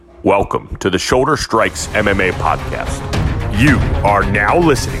Welcome to the Shoulder Strikes MMA podcast. You are now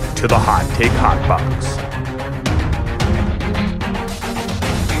listening to the Hot Take Hot Box.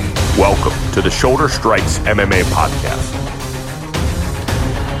 Welcome to the Shoulder Strikes MMA podcast.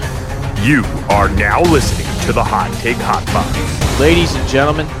 You are now listening to the Hot Take Hot Box. Ladies and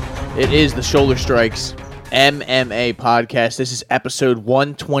gentlemen, it is the Shoulder Strikes MMA podcast. This is episode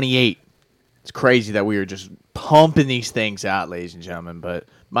 128. It's crazy that we are just pumping these things out, ladies and gentlemen, but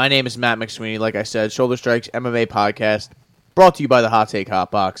my name is Matt McSweeney. Like I said, Shoulder Strikes MMA podcast, brought to you by the Hot Take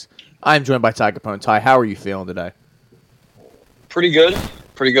Hot Box. I'm joined by Capone. Ty, how are you feeling today? Pretty good.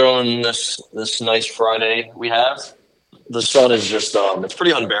 Pretty good on this nice Friday we have. The sun is just it's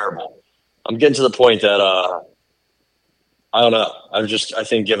pretty unbearable. I'm getting to the point that I don't know. I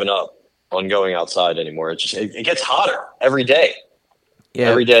think giving up on going outside anymore. It gets hotter every day. Yeah.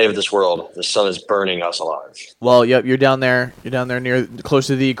 Every day of this world, the sun is burning us alive. Well, yep, you're down there near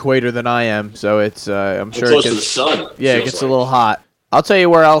closer to the equator than I am, so it's I'm sure close it gets, to the sun. Yeah, it gets a little hot. I'll tell you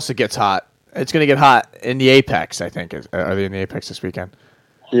where else it gets hot. It's going to get hot in the Apex, I think. Are they in the Apex this weekend?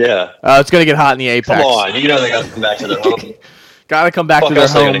 Yeah. It's going to get hot in the Apex. Come on, you know they got to come back to their home. Got to come back to their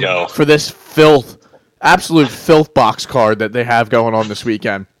home for this absolute filth box card that they have going on this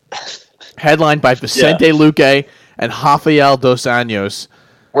weekend. Headlined by Vicente Luque and Rafael dos Anjos.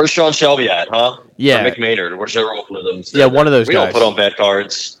 Where's Sean Shelby at, huh? Yeah. Or Mick Maynard. Where's everyone one of them? Yeah, one of those guys. We don't put on bad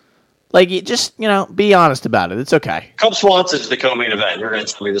cards. Like, just, be honest about it. It's okay. Cub Swanson's the co-main event. You're going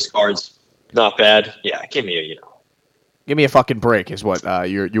to tell me this card's not bad? Yeah, give me a fucking break is what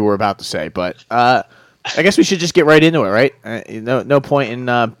you were about to say. But I guess we should just get right into it, right? No point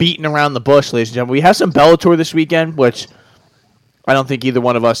in beating around the bush, ladies and gentlemen. We have some Bellator this weekend, which I don't think either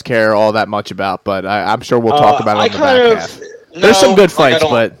one of us care all that much about, but I'm sure we'll talk about it on the back half. There's some good fights,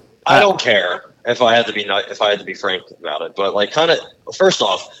 but I don't care if I had to be frank about it. But first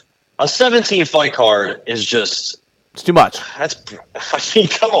off, a 17 fight card is just it's too much.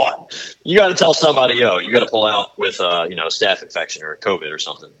 Come on, you got to tell somebody, you got to pull out with staph infection or COVID or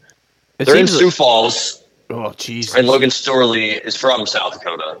something. They're in Sioux Falls. Oh, Jesus. And Logan Storley is from South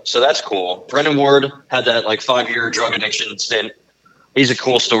Dakota, so that's cool. Brendan Ward had that 5-year drug addiction stint. He's a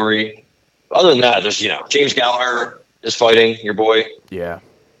cool story. Other than that, there's James Gallagher is fighting, your boy. Yeah.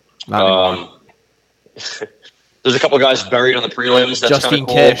 There's a couple of guys buried on the prelims. That's kind of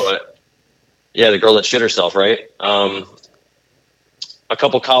cool. Kish. But yeah, the girl that shit herself, right? A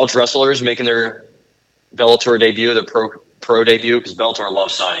couple college wrestlers making their Bellator debut, their pro debut, because Bellator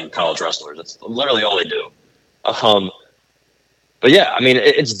loves signing college wrestlers. That's literally all they do. But yeah,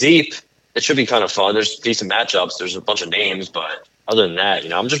 it's deep. It should be kind of fun. There's decent matchups. There's a bunch of names, but other than that,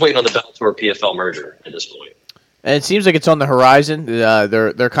 I'm just waiting on the Bellator PFL merger at this point. And it seems like it's on the horizon.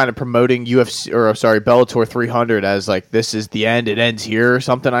 They're kind of promoting Bellator 300 as this is the end. It ends here or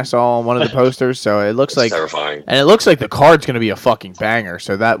something. I saw on one of the posters. So it looks terrifying. And it looks like the card's going to be a fucking banger.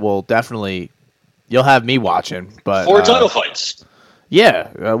 So that will definitely you'll have me watching. But 4 title fights.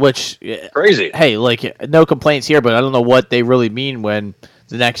 Yeah, which crazy. Hey, no complaints here, but I don't know what they really mean when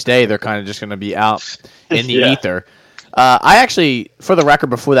the next day they're kind of just going to be out in the ether. I actually, for the record,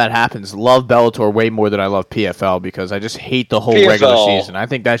 before that happens, love Bellator way more than I love PFL because I just hate the whole regular season. I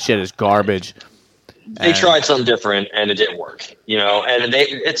think that shit is garbage. They tried something different and it didn't work, And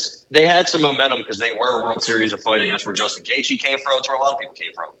they had some momentum because they were a World Series of fighting. That's where Justin Gaethje came from. That's where a lot of people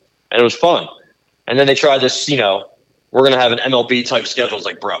came from, and it was fun. And then they tried this, we're going to have an MLB type schedule.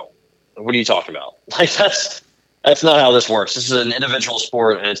 It's bro, what are you talking about? That's not how this works. This is an individual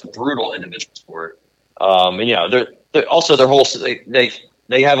sport, and it's a brutal individual sport. They're also their whole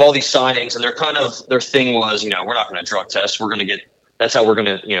they have all these signings, and their thing was we're not going to drug test. That's how we're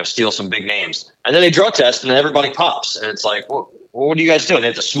going to steal some big names, and then they drug test, and then everybody pops, and it's well, what are you guys doing? They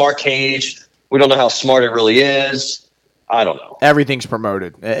have the smart cage. We don't know how smart it really is. I don't know. Everything's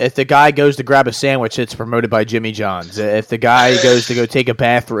promoted. If the guy goes to grab a sandwich, it's promoted by Jimmy John's. If the guy goes to go take a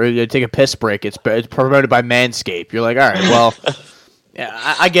bath or take a piss break, it's promoted by Manscaped. You're all right, well.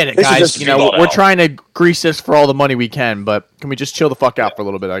 Yeah, I get it, guys. We're trying to grease this for all the money we can, but can we just chill the fuck out for a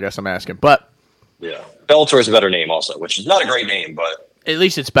little bit? I guess I'm asking. But yeah, Bellator is a better name, also, which is not a great name, but at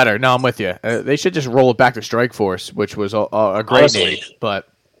least it's better. No, I'm with you. They should just roll it back to Strikeforce, which was a great name, but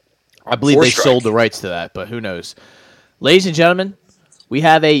I believe they sold the rights to that. But who knows, ladies and gentlemen, we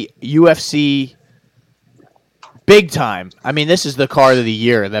have a UFC. Big time. This is the card of the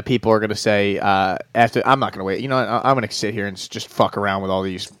year that people are going to say after. I'm not going to wait. I'm going to sit here and just fuck around with all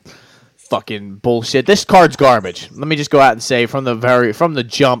these fucking bullshit. This card's garbage. Let me just go out and say from the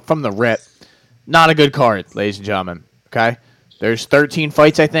rip, not a good card, ladies and gentlemen. Okay? There's 13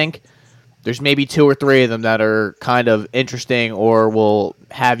 fights, I think. there's maybe 2 or 3 of them that are kind of interesting or will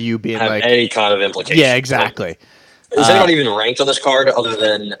have you being have like any kind of implication. Yeah, exactly. Is anyone even ranked on this card other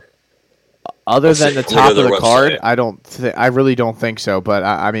than the top of the card? website? I really don't think so. But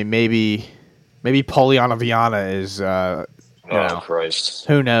I mean, maybe Poliana Viana is. Christ!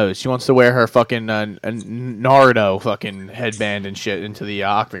 Who knows? She wants to wear her fucking Naruto fucking headband and shit into the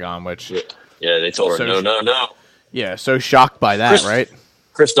octagon, which. Yeah, they told her no. Yeah, so shocked by that, right?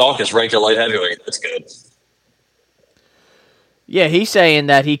 Chris Dawkins ranked at light heavyweight. That's good. Yeah, he's saying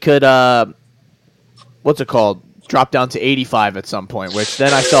that he could. What's it called? Drop down to 85 at some point, which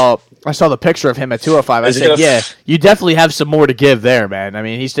then I saw the picture of him at 205. I said, yeah, you definitely have some more to give there, man. I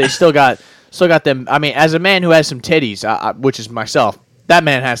mean, he's still got them. I mean, as a man who has some titties, which is myself, that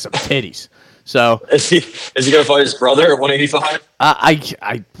man has some titties. So is he going to fight his brother at 185?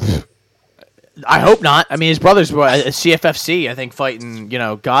 I hope not. I mean, his brother's a CFFC, I think, fighting,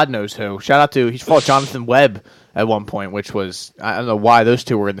 God knows who. Shout out to, he fought Jonathan Webb at one point, which was, I don't know why those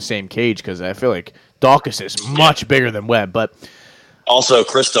two were in the same cage, because I feel like Dawkins is much bigger than Webb. But also,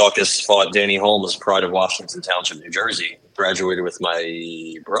 Chris Dawkins fought Danny Holmes, pride of Washington Township, New Jersey. Graduated with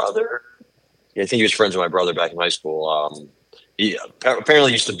my brother. Yeah, I think he was friends with my brother back in high school. He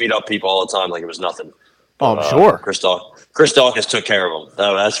apparently used to beat up people all the time like it was nothing. Oh, I'm sure. Chris Dawkins took care of him.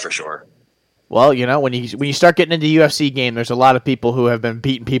 Oh, that's for sure. Well, when you start getting into the UFC game, there's a lot of people who have been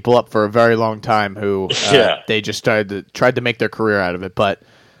beating people up for a very long time who they just tried to make their career out of it. But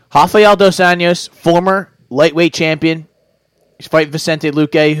Rafael dos Anjos, former lightweight champion, he's fighting Vicente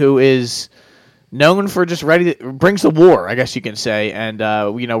Luque, who is known for just brings the war, I guess you can say. And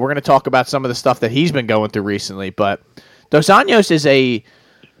we're going to talk about some of the stuff that he's been going through recently. But dos Anjos is a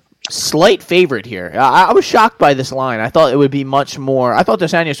slight favorite here. I was shocked by this line. I thought it would be much more. I thought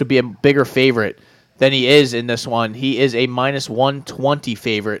dos Anjos would be a bigger favorite than he is in this one. He is a minus 120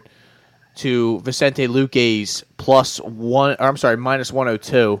 favorite to Vicente Luque's minus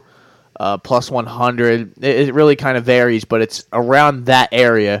 102, plus 100. It really kind of varies, but it's around that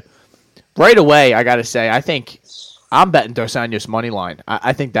area. Right away, I got to say, I think I'm betting dos Anjos money line.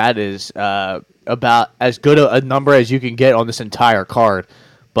 I think that is about as good a number as you can get on this entire card.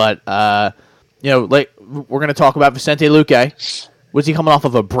 But, we're going to talk about Vicente Luque. Was he coming off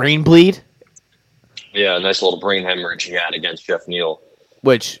of a brain bleed? Yeah, a nice little brain hemorrhage he had against Jeff Neal.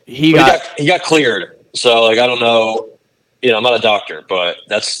 Which he got cleared. So, I don't know. I'm not a doctor, but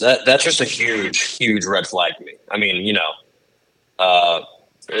that's just a huge, huge red flag to me. I mean,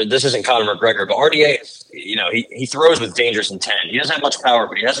 this isn't Conor McGregor, but RDA, he throws with dangerous intent. He doesn't have much power,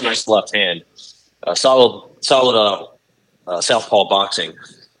 but he has a nice left hand. Solid southpaw boxing.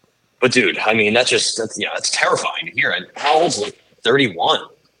 But dude, I mean, that's terrifying to hear. And how old's he? 31.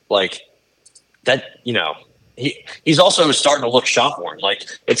 Like that, he's also starting to look shot worn. Like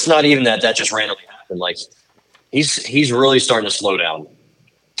it's not even that just randomly happened. Like he's really starting to slow down.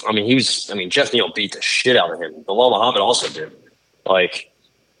 I mean, Jeff Neal beat the shit out of him. Bilal Muhammad also did. Like,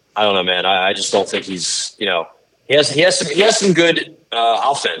 I don't know, man. I just don't think he's, he has some good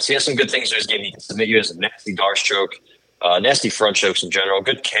offense. He has some good things in his game. He can submit you as a nasty guard stroke. Nasty front chokes in general,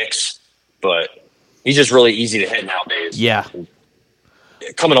 good kicks, but he's just really easy to hit nowadays. Yeah.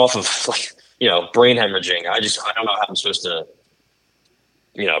 Coming off of brain hemorrhaging, I don't know how I'm supposed to,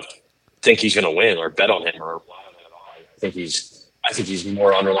 think he's going to win or bet on him or rely on him at all. I think he's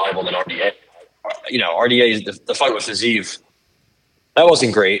more unreliable than RDA. RDA, the fight with Aziz, that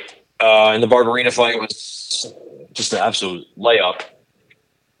wasn't great. And the Barberina fight was just an absolute layup.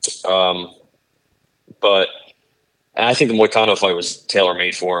 But and I think the Moicano fight was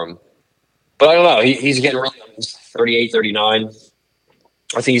tailor-made for him. But I don't know. He's getting really 38, 39.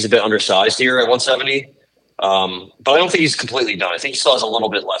 I think he's a bit undersized here at 170. But I don't think he's completely done. I think he still has a little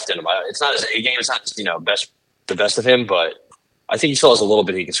bit left in him. It's not his A game. It's not the best of him, but I think he still has a little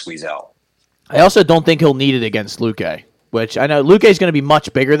bit he can squeeze out. I also don't think he'll need it against Luque, which I know Luque is going to be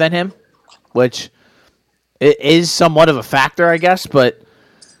much bigger than him, which it is somewhat of a factor, I guess. But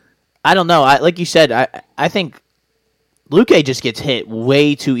I don't know. Like you said, I think Luque just gets hit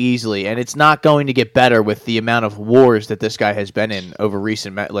way too easily, and it's not going to get better with the amount of wars that this guy has been in over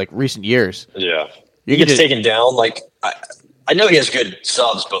recent years. Yeah, he gets taken down. Like I know he has good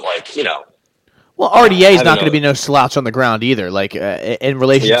subs, but well, RDA is not going to be no slouch on the ground either. Like in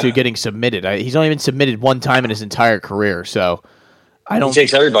relation to getting submitted, he's only been submitted one time in his entire career. So I don't. He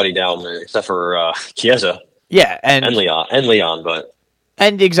takes everybody down except for Chiesa. Yeah, and Leon, but.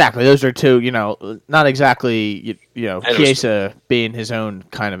 And exactly, those are two, not exactly, Chiesa being his own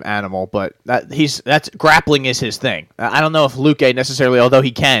kind of animal, but that's grappling is his thing. I don't know if Luque necessarily, although he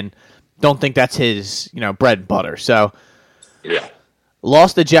can, don't think that's his, bread and butter. So, yeah.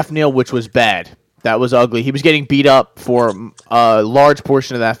 Lost to Jeff Neal, which was bad. That was ugly. He was getting beat up for a large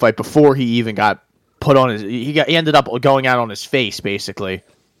portion of that fight before he even got put on his. He ended up going out on his face, basically.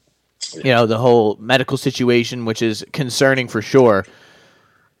 You know, the whole medical situation, which is concerning for sure.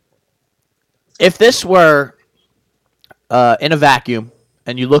 If this were in a vacuum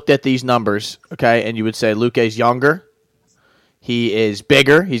and you looked at these numbers, okay, and you would say Luque's younger, he is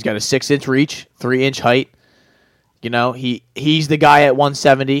bigger, he's got a 6-inch reach, 3-inch height. You know, he's the guy at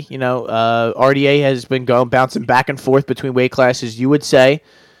 170. You know, RDA has been bouncing back and forth between weight classes. You would say,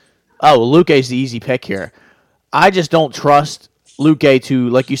 oh, well, Luque's the easy pick here. I just don't trust Luque to,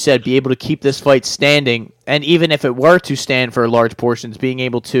 like you said, be able to keep this fight standing. And even if it were to stand for large portions, being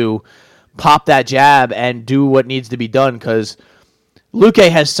able to pop that jab and do what needs to be done, because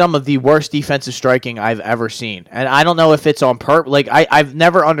Luque has some of the worst defensive striking I've ever seen. And I don't know if it's on purpose. Like, I've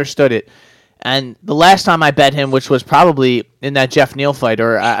never understood it. And the last time I bet him, which was probably in that Jeff Neal fight,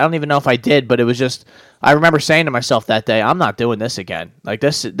 or I don't even know if I did, but it was just, I remember saying to myself that day, I'm not doing this again. Like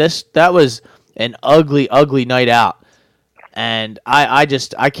that was an ugly, ugly night out. And I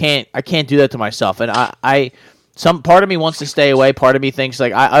can't do that to myself. And some part of me wants to stay away. Part of me thinks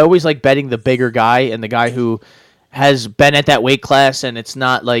like, I always like betting the bigger guy and the guy who has been at that weight class, and it's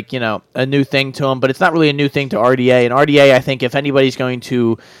not like, you know, a new thing to him, but it's not really a new thing to RDA. And RDA, I think if anybody's going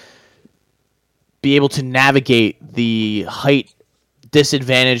to be able to navigate the height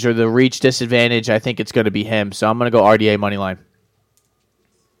disadvantage or the reach disadvantage, I think it's going to be him. So I'm going to go RDA money line.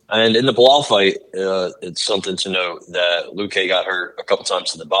 And in the Bilal fight, it's something to note that Luque got hurt a couple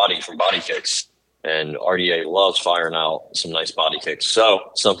times to the body from body kicks, and RDA loves firing out some nice body kicks.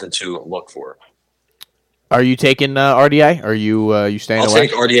 So something to look for. Are you taking RDA? Are you staying away? I'll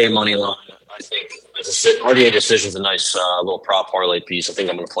take RDA money line. I think RDA decision is a nice little prop parlay piece. I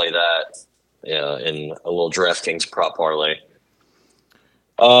think I'm going to play that. Yeah, in a little DraftKings prop parlay.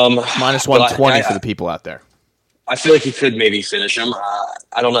 Minus 120 for the people out there. I feel like he could maybe finish him.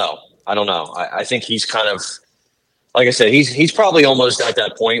 I don't know. I think he's kind of, like I said, he's probably almost at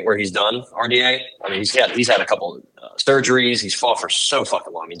that point where he's done, RDA. I mean, he's had a couple surgeries. He's fought for so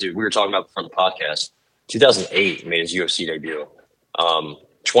fucking long. I mean, dude, we were talking about from the podcast. 2008 he made his UFC debut.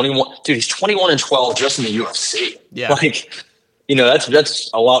 21. Dude, he's 21-12 just in the UFC. Yeah. Like, you know, that's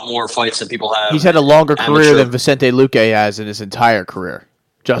a lot more fights than people have. He's had a longer career than Vicente Luque has in his entire career,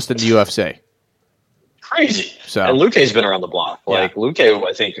 just in the UFC. Crazy. So, and Luque's been around the block. Like, yeah. Luque,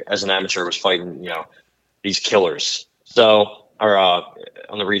 I think, as an amateur, was fighting, you know, these killers. So, or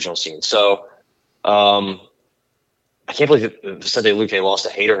on the regional scene. So, I can't believe that Vicente Luque lost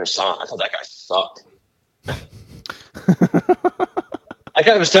to Hader Hassan. I thought that guy sucked. That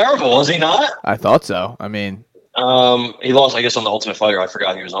guy was terrible, was he not? I thought so. I mean, he lost, I guess, on the Ultimate Fighter. I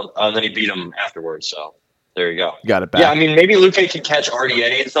forgot he was on. And then he beat him afterwards. So there you go. Got it back. Yeah, I mean, maybe Luque can catch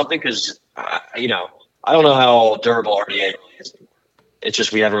RDA and something because, you know, I don't know how durable RDA is. It's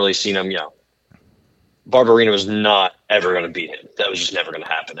just we haven't really seen him. You know, Barberina was not ever going to beat him. That was just never going to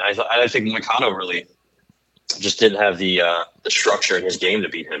happen. I think Moicano really just didn't have the structure in his game to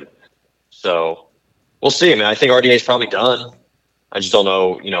beat him. So we'll see. I mean, I think RDA is probably done. I just don't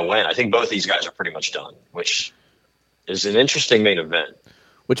know, you know, when. I think both these guys are pretty much done, which is an interesting main event.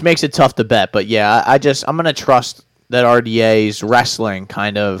 Which makes it tough to bet. But, yeah, I'm going to trust that RDA's wrestling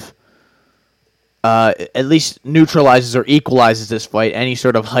kind of at least neutralizes or equalizes this fight. Any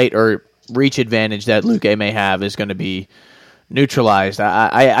sort of height or reach advantage that Luque may have is going to be neutralized.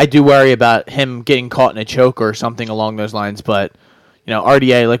 I do worry about him getting caught in a choke or something along those lines. But, you know,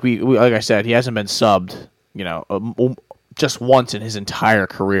 RDA, like I said, he hasn't been subbed, you know, just once in his entire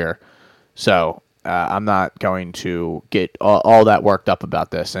career. So I'm not going to get all that worked up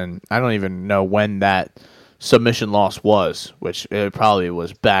about this. And I don't even know when that submission loss was, which it probably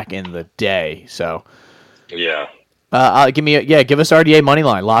was back in the day. So yeah. Give us RDA money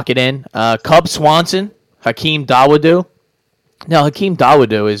line. Lock it in. Cub Swanson, Hakeem Dawodu. Now, Hakeem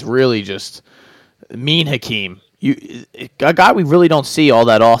Dawodu is really just mean Hakeem. A guy we really don't see all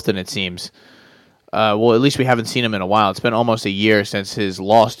that often, it seems. Well, at least we haven't seen him in a while. It's been almost a year since his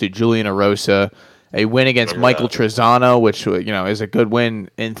loss to Julian Erosa, a win against Michael Trezano, which, you know, is a good win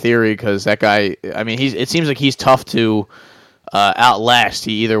in theory because that guy, I mean, it seems like he's tough to outlast.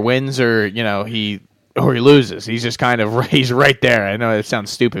 He either wins or, you know, he loses. He's just kind of, he's right there. I know it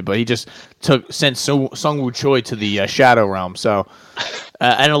sounds stupid, but he just sent Sung Woo Choi to the Shadow Realm. So,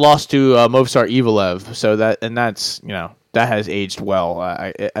 and a loss to Movsar Evelev. So that's, you know, that has aged well,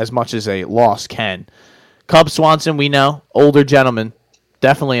 as much as a loss can. Cub Swanson, we know, older gentleman,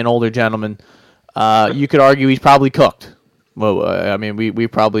 definitely an older gentleman. You could argue he's probably cooked. Well, I mean, we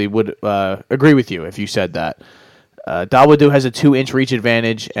probably would agree with you if you said that. Dawodu has a 2-inch reach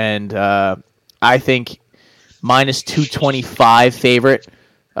advantage, and I think minus 225 favorite,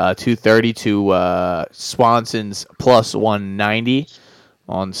 230 to Swanson's plus 190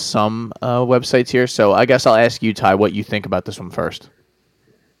 on some websites here. So I guess I'll ask you, Ty, what you think about this one first.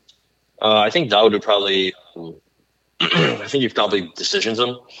 I think Dawodu probably. I think he probably decisions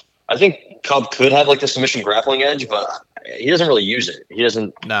him. I think Cub could have like the submission grappling edge, but he doesn't really use it. He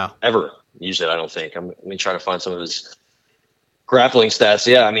doesn't ever use it, I don't think. Let me try to find some of his grappling stats.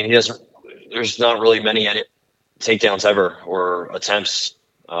 Yeah, I mean, he doesn't. There's not really many takedowns ever or attempts.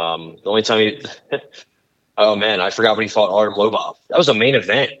 The only time he. Oh man, I forgot when he fought Artem Lobov. That was a main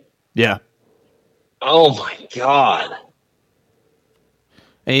event. Yeah. Oh my god.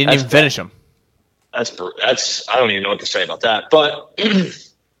 And he didn't even finish him. That's I don't even know what to say about that. But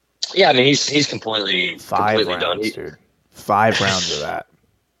yeah, I mean he's completely rounds, done. Dude. 5 rounds of that.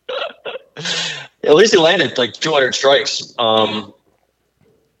 At least he landed like 200 strikes.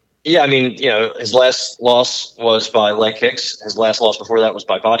 Yeah, I mean, his last loss was by leg kicks. His last loss before that was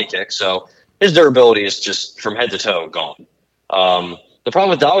by body kicks. So his durability is just from head to toe gone. The problem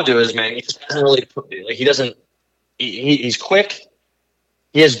with Dawodu is, man, he just doesn't really he's quick.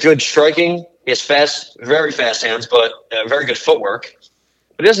 He has good striking. He has very fast hands, but very good footwork.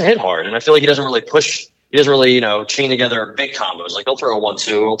 But he doesn't hit hard, and I feel like he doesn't really push. He doesn't really, chain together big combos. Like he'll throw a 1-2,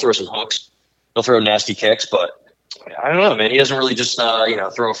 he'll throw some hooks, he'll throw nasty kicks. But I don't know, man. He doesn't really just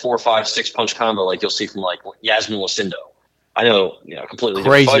throw a 4, 5, 6 punch combo like you'll see from like Yasmin Lucindo. I know, completely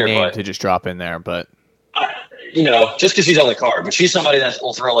crazy different fighter, name to just drop in there, but just because she's on the card, but she's somebody that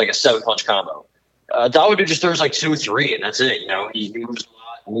will throw like a 7-punch combo. Dawodu just throws like 2 or 3, and that's it. He moves a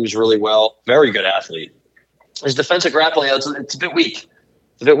lot, moves really well, very good athlete. His defensive grappling, it's a bit weak.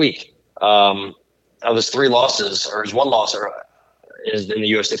 Of his 3 losses, or his 1 loss, is in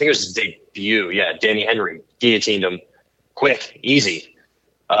the UFC. I think it was his debut. Yeah, Danny Henry guillotined him, quick, easy.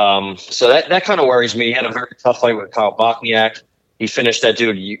 So that kind of worries me. He had a very tough fight with Kyle Bochniak. He finished that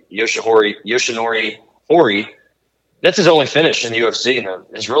dude Yoshinori Hori. That's his only finish in the UFC, and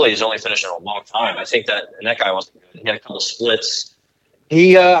it's really his only finish in a long time. I think that guy wasn't good. He had a couple of splits.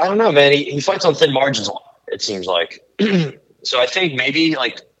 I don't know, man. He fights on thin margins a lot, it seems like. So I think maybe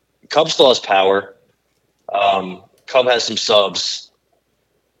like Cub still has power. Cub has some subs,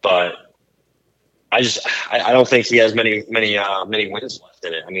 but I don't think he has many wins left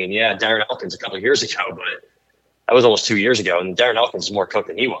in it. I mean, yeah, Darren Elkins a couple of years ago, but that was almost 2 years ago, and Darren Elkins is more cooked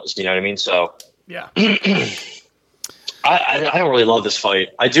than he was. You know what I mean? So yeah. I don't really love this fight.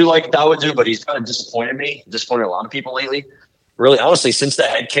 I do like Dawodu, but he's kind of disappointed a lot of people lately. Really, honestly, since the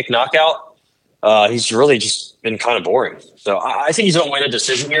head kick knockout, he's really just been kind of boring. So I think he's going to win a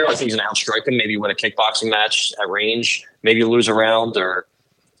decision here. I think he's going to outstrike him, maybe win a kickboxing match at range, maybe lose a round or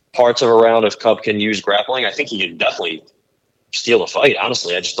parts of a round if Cub can use grappling. I think he can definitely steal the fight,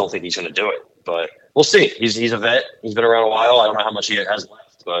 honestly. I just don't think he's going to do it. But we'll see. He's a vet. He's been around a while. I don't know how much he has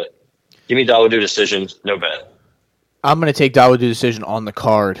left, but give me Dawodu decision, no bet. I'm going to take Dawodu decision on the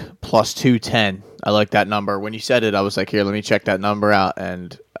card, plus 210. I like that number. When you said it, I was like, here, let me check that number out.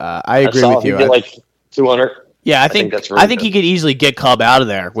 And I agree with you. Get like 200. Yeah, I think he could easily get Cub out of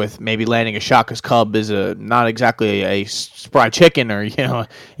there with maybe landing a shot because Cub is not exactly a spry chicken or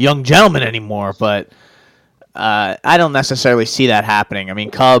young gentleman anymore. But I don't necessarily see that happening. I mean,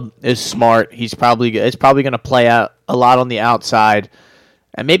 Cub is smart. It's probably going to play out a lot on the outside.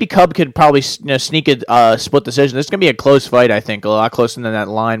 And maybe Cub could probably sneak a split decision. This is going to be a close fight, I think, a lot closer than that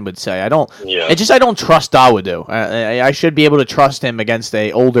line would say. I don't trust Dawodu. I should be able to trust him against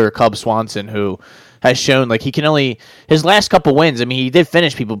a older Cub Swanson who has shown like he can only his last couple wins. I mean, he did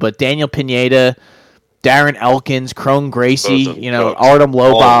finish people, but Daniel Pineda, Darren Elkins, Crone Gracie, Artem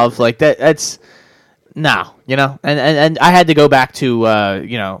Lobov, like that's no, and I had to go back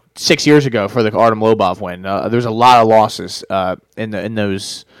to 6 years ago for the Artem Lobov win. There's a lot of losses in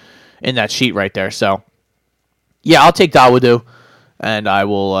that sheet right there. So yeah, I'll take Dawodu, and I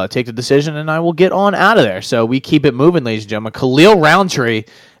will take the decision, and I will get on out of there. So we keep it moving, ladies and gentlemen. Khalil Roundtree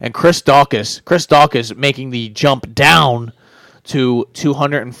and Chris Daukaus. Chris Daukaus making the jump down to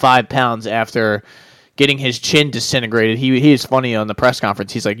 205 pounds after getting his chin disintegrated. He is funny on the press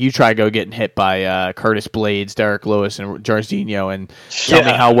conference. He's like, you try getting hit by Curtis Blades, Derek Lewis, and Jairzinho, and tell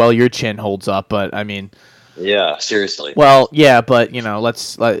me how well your chin holds up. But I mean, yeah, seriously. Well, yeah, but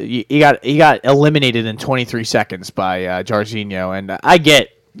he got eliminated in 23 seconds by Jairzinho, and I get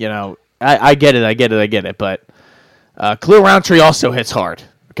it. But Khalil Roundtree also hits hard.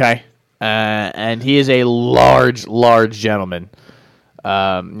 Okay, and he is a large gentleman.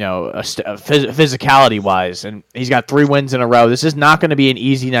 Physicality wise, and he's got 3 wins in a row. This is not going to be an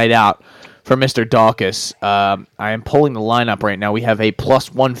easy night out for Mr. Dawkins. I am pulling the lineup right now. We have a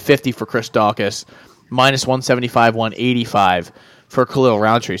plus 150 for Chris Dawkins, minus 175, 185 for Khalil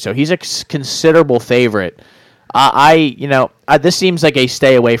Roundtree. So he's a considerable favorite. This seems like a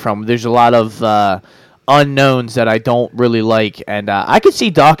stay away from. There's a lot of unknowns that I don't really like, and I could see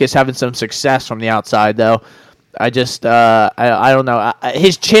Dawkins having some success from the outside, though. I just, I don't know.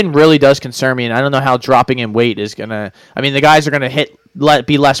 His chin really does concern me, and I don't know how dropping in weight is gonna. I mean, the guys are gonna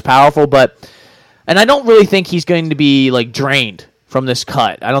be less powerful, and I don't really think he's going to be like drained from this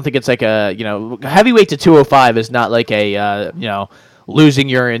cut. I don't think it's like heavyweight to 205 is not like a losing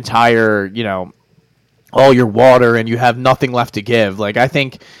your entire all your water and you have nothing left to give. Like, I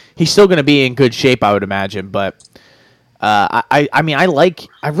think he's still going to be in good shape, I would imagine, but. I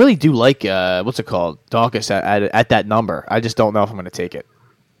really do like what's it called, Dawkins at that number. I just don't know if I'm going to take it.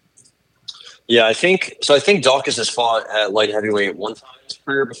 Yeah, I think Dawkins has fought at light heavyweight one time in his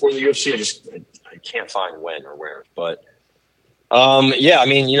career before the UFC. I can't find when or where, but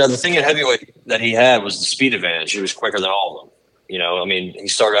the thing at heavyweight that he had was the speed advantage. He was quicker than all of them. He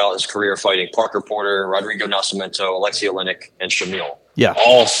started out his career fighting Parker Porter, Rodrigo Nascimento, Alexei Oleinik, and Shamil. Yeah,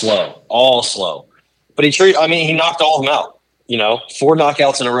 all slow. But he knocked all of them out. 4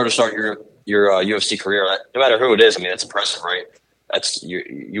 knockouts in a row to start your UFC career. No matter who it is, that's impressive, right? That's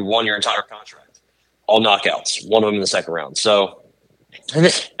you won your entire contract. All knockouts, one of them in the second round. So,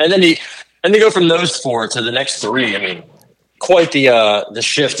 and then go from those 4 to the next 3. Quite the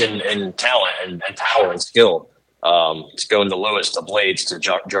shift in talent and power and skill. It's going to Lewis, to Blades, to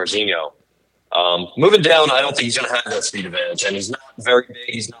Jairzinho. Moving down, I don't think he's going to have that speed advantage, and he's not very big.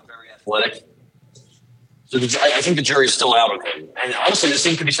 He's not very athletic. So I think the jury's still out on him. And honestly, the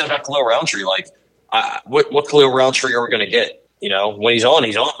same could be said about Khalil Roundtree. Like, what Khalil Roundtree are we going to get? When he's on,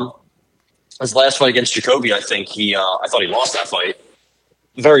 he's on. His last fight against Jacoby, I think I thought he lost that fight.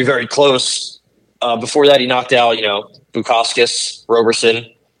 Very, very close. Before that, he knocked out, Bukauskas, Roberson.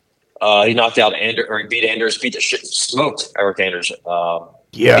 He knocked out he beat Anders, smoked Eric Anders.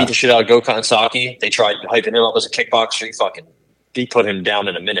 Beat the shit out of Gokhan Saki. They tried hyping him up as a kickboxer. He put him down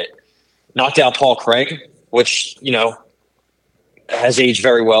in a minute. Knocked out Paul Craig, which, has aged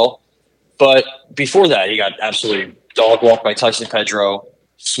very well. But before that, he got absolutely dog walked by Tyson Pedro,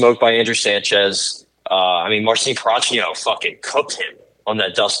 smoked by Andrew Sanchez. Marcin Prachnio fucking cooked him on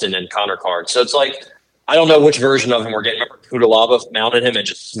that Dustin and Connor card. So it's like, I don't know which version of him we're getting. Remember, Kudalaba mounted him and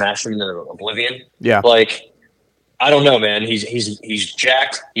just smashed him into oblivion? Yeah. Like, I don't know, man. He's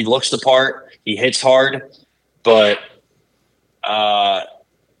jacked. He looks the part. He hits hard. But I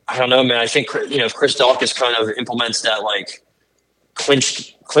don't know, man. I think, if Chris Dawkins kind of implements that, like,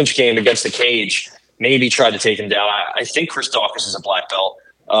 clinch game against the cage, maybe try to take him down. I think Chris Dawkins is a black belt.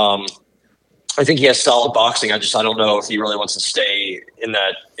 I think he has solid boxing. I don't know if he really wants to stay in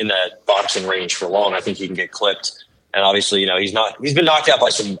that boxing range for long. I think he can get clipped. And obviously, he's been knocked out by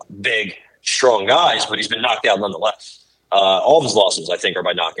some big, strong guys, but he's been knocked out nonetheless. All of his losses, I think, are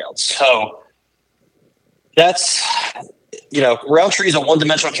by knockouts. So that's, Roundtree is a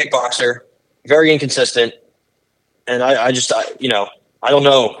one-dimensional kickboxer, very inconsistent. And I don't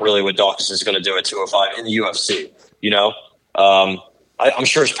know really what Dawkins is going to do at 205 in the UFC. I'm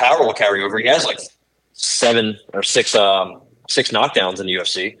sure his power will carry over. He has like 7 or 6 knockdowns in the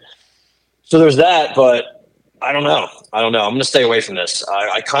UFC. So there's that, but I don't know. I'm going to stay away from this.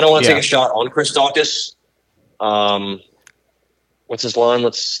 I kind of want to take a shot on Chris Dawkins. What's his line?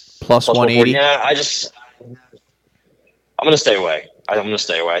 Plus 180. Yeah, I'm going to stay away.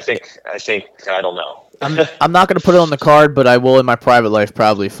 I think I don't know. I'm not going to put it on the card, but I will in my private life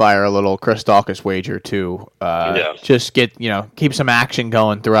probably fire a little Chris Dawkins wager too. Just get keep some action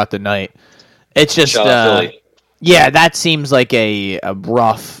going throughout the night. It's just that seems like a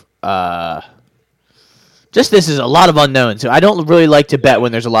rough. This is a lot of unknowns. I don't really like to bet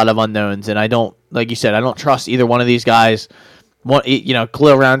when there's a lot of unknowns, and I don't, like you said, I don't trust either one of these guys.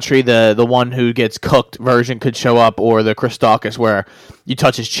 Khalil Roundtree, the one who gets cooked version could show up, or the Chris Dawkins where you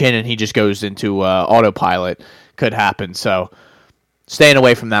touch his chin and he just goes into autopilot could happen. So staying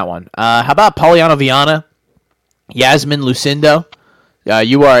away from that one. How about Poliana Viana, Yasmin Lucindo?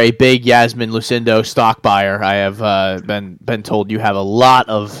 You are a big Yasmin Lucindo stock buyer. I have been told you have a lot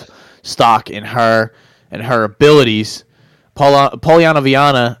of stock in her and her abilities. Poliana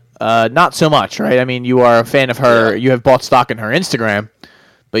Viana. Not so much, right? I mean, you are a fan of her. You have bought stock in her Instagram,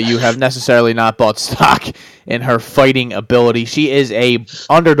 but you have necessarily not bought stock in her fighting ability. She is a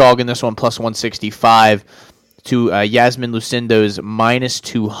underdog in this one, plus 165 to Yasmin Lucindo's minus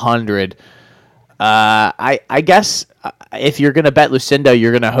 200. I guess if you're going to bet Lucindo,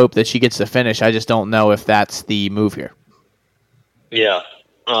 you're going to hope that she gets the finish. I just don't know if that's the move here. Yeah.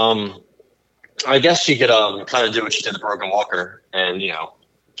 I guess she could kind of do what she did to Brogan Walker and,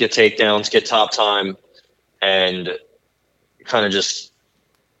 get takedowns, get top time, and kind of just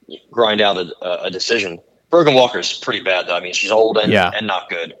grind out a decision. Brogan Walker's pretty bad, though. I mean, she's old and not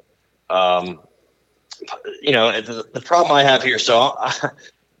good. The problem I have here, so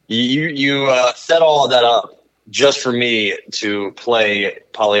you set all of that up just for me to play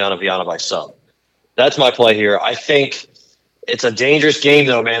Polyana Viana by sub. That's my play here. I think it's a dangerous game,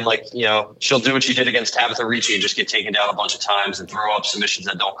 though, man. Like, she'll do what she did against Tabitha Ricci and just get taken down a bunch of times and throw up submissions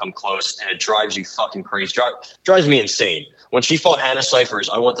that don't come close, and it drives you fucking crazy. Drives me insane. When she fought Hannah Cifers,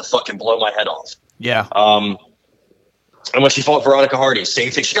 I want to fucking blow my head off. Yeah. And when she fought Veronica Hardy,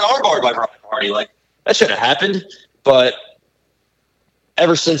 same thing. She got armbarred by Veronica Hardy. Like, that should have happened. But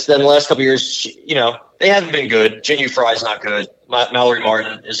ever since then, the last couple of years, they haven't been good. Jinyu Fry's not good. Mallory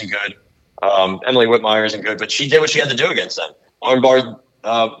Martin isn't good. Emily Whitmire isn't good, but she did what she had to do against them. Armbarred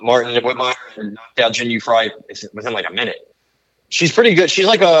Martin and Whitmire and knocked out Jinyu Fry within like a minute. She's pretty good. She's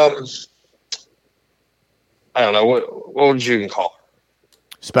like I don't know, what would you even call her?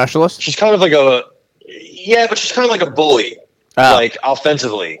 Specialist? She's kind of like but she's kind of like a bully, like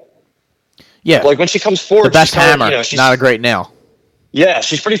offensively. Yeah. Like when she comes forward, the best hammer, she's not a great nail. Yeah,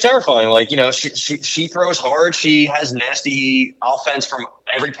 she's pretty terrifying. Like, she throws hard. She has nasty offense from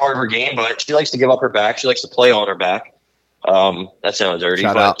every part of her game, but she likes to give up her back. She likes to play on her back. That sounds dirty,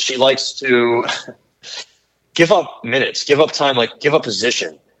 Shout but out. She likes to give up minutes, give up time, like give up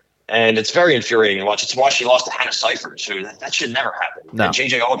position. And it's very infuriating to watch. It's why she lost to Hannah Cifers, who that should never happen. No. And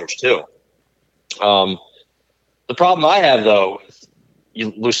JJ Aldrich, too. The problem I have, though, with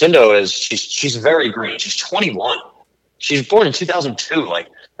Lucindo is she's very green. She's 21. She was born in 2002. Like,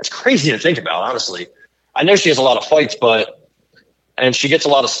 that's crazy to think about, honestly. I know she has a lot of fights, and she gets a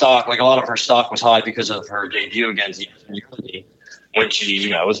lot of stock. Like, a lot of her stock was high because of her debut against Unity when she,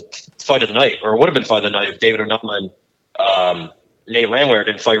 was fight of the night, or would have been fight of the night if David Onama and Nate Landwehr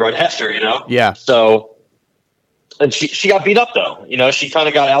didn't fight right after, Yeah. So, and she got beat up, though. She kind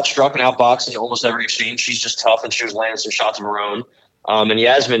of got outstruck and outboxed in almost every exchange. She's just tough, and she was landing some shots of her own. And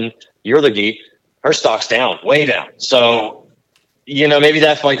Yasmin Yurlagi, her stock's down, way down. So, maybe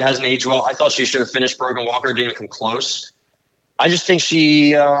that fight hasn't aged well. I thought she should have finished Brogan Walker, didn't even come close. I just think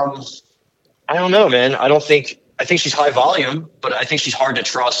she, I don't know, man. I think she's high volume, but I think she's hard to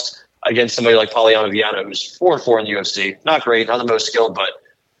trust against somebody like Polyana Viana, who's 4-4 in the UFC. Not great, not the most skilled, but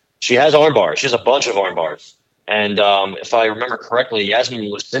she has arm bars. She has a bunch of arm bars. And if I remember correctly, Yasmin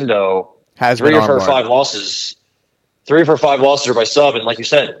Lucindo has 3 of her 5 losses. 3 of her 5 losses are by sub, and like you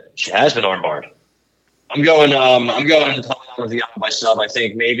said, she has been arm barred. I'm going Polyana Viana by sub. I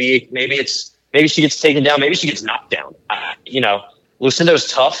think maybe she gets taken down, maybe she gets knocked down. Lucindo's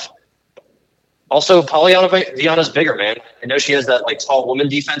tough. Also, Polyana Viana's bigger, man. I know she has that like tall woman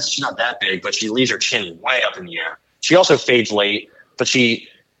defense. She's not that big, but she leaves her chin way up in the air. She also fades late, but in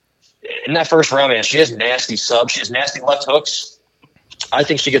that first round, man, she has nasty subs. She has nasty left hooks. I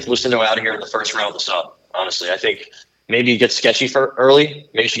think she gets Lucindo out of here in the first round with the sub. Honestly, I think maybe it gets sketchy for early.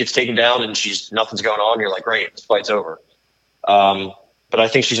 Maybe she gets taken down and nothing's going on. You're like, great, this fight's over. But I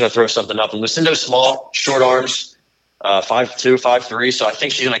think she's going to throw something up. And Lucindo's small, short arms, 5'2", 5'3", so I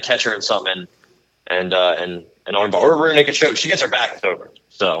think she's going to catch her in something and armbar or rear naked choke. She gets her back, it's over.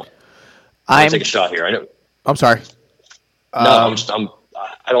 So I'm take a shot here. I know. I'm sorry. No,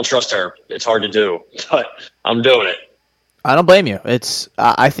 I don't trust her. It's hard to do, but I'm doing it. I don't blame you.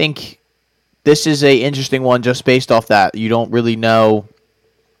 I think this is a interesting one just based off that. You don't really know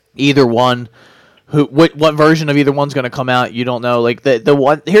either one. What version of either one's going to come out? You don't know. Like the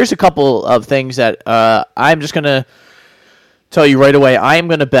one. Here's a couple of things that I'm just going to tell you right away. I am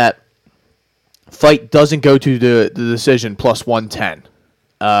going to bet fight doesn't go to the decision plus 110.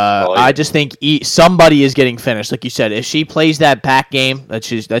 I just think somebody is getting finished. Like you said, if she plays that back game that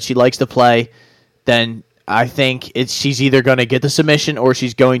she likes to play, then I think she's either going to get the submission or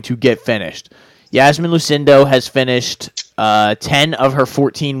she's going to get finished. Yasmin Lucindo has finished 10 of her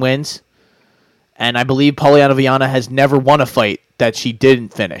 14 wins, and I believe Polyana Viana has never won a fight that she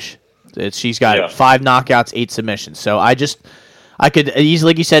didn't finish. She's got 5 knockouts, 8 submissions. So I could easily,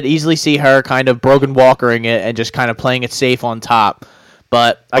 like you said, easily see her kind of Brogan Walkering it and just kind of playing it safe on top.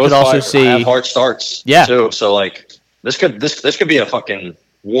 But I could also see have hard starts, too. So like this could be a fucking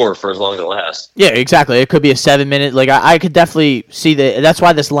war for as long as it lasts. Yeah, exactly. It could be a 7-minute. Like I could definitely see that. That's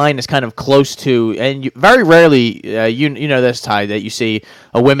why this line is kind of close to. And very rarely, you know this, Ty, that you see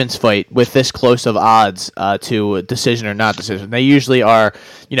a women's fight with this close of odds to a decision or not decision. They usually are,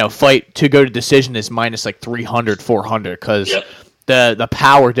 fight to go to decision is minus like 300, 400 because the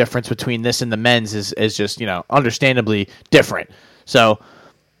power difference between this and the men's is just understandably different. So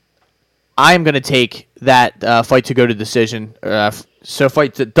I am going to take that fight to go to decision. So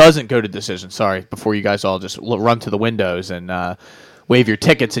fight that doesn't go to decision. Sorry, before you guys all just run to the windows and wave your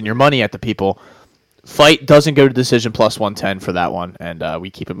tickets and your money at the people. Fight doesn't go to decision plus 110 for that one, and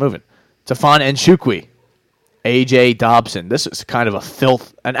we keep it moving. Tafon Nchukwi, AJ Dobson. This is kind of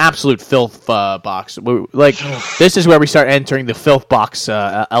an absolute filth box. This is where we start entering the filth box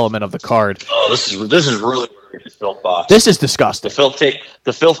element of the card. Oh, this is really filth box. This is disgusting. The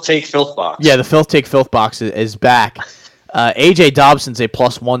filth take filth box. Yeah, the filth take filth box is back. AJ Dobson's a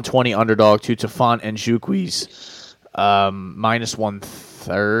plus 120 underdog to Tafon Nchukwi's minus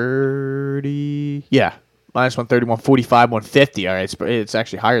 130. Yeah, minus 130, 145, 150. All right, it's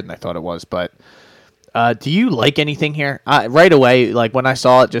actually higher than I thought it was. But do you like anything here? Right away, like when I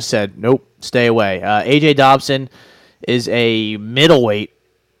saw it, just said, nope, stay away. AJ Dobson is a middleweight.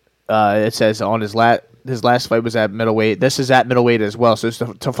 It says on his last fight was at middleweight. This is at middleweight as well. So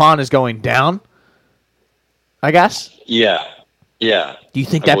Tafon is going down, I guess? Yeah. Do you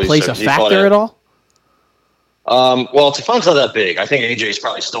think that plays a factor at all? Well, Tafon's not that big. I think AJ is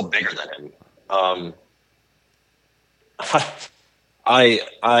probably still bigger than him. I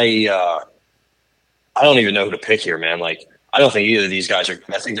don't even know who to pick here, man. Like, I don't think either of these guys are.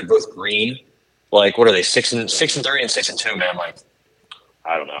 I think they're both green. Like, what are they? 6-3 and 6-2, man. Like,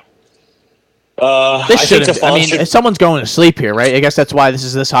 I don't know. This shouldn't. I mean, if someone's going to sleep here, right? I guess that's why this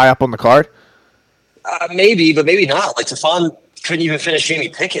is this high up on the card. Maybe, but maybe not. Like, Tafon couldn't even finish Jamie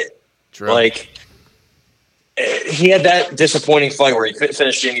Pickett. True. Like, he had that disappointing fight where he couldn't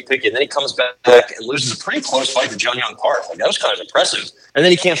finish Jamie Pickett, and then he comes back and loses a pretty close fight to John Young Park. Like, that was kind of impressive. And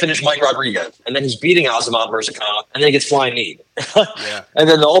then he can't finish Mike Rodriguez, and then he's beating Azamat Murzakanov, and then he gets flying knee. Yeah. And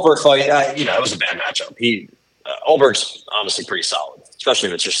then the Ulberg fight, it was a bad matchup. Ulberg's honestly pretty solid, especially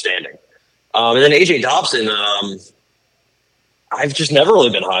if it's just standing. And then AJ Dobson, I've just never really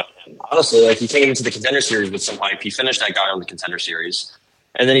been high on him. Honestly, like, he came into the Contender Series with some hype. He finished that guy on the Contender Series.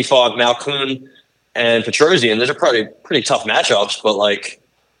 And then he fought Malkoun and Petrosian. Those are probably pretty tough matchups, but, like,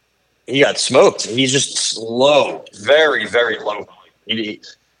 he got smoked. He's just slow, very, very low. He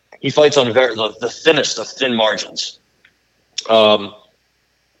fights on the thinnest of thin margins.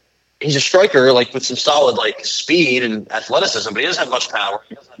 He's a striker, like, with some solid, like, speed and athleticism, but he doesn't have much power.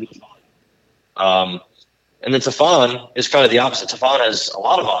 He doesn't have much volume. And then Tafon is kind of the opposite. Tafon has a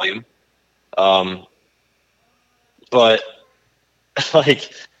lot of volume, but,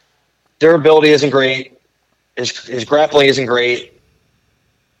 like, durability isn't great. His grappling isn't great.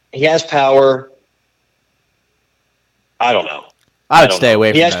 He has power. I don't know. I would stay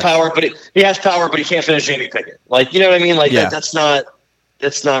away from that. He has power, but he can't finish Jamie Pickett. Like, you know what I mean? Like, yeah. That's not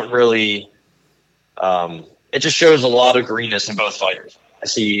really. It just shows a lot of greenness in both fighters. I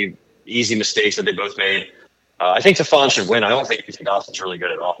see easy mistakes that they both made. I think Tafon should win. I don't think Dobson's really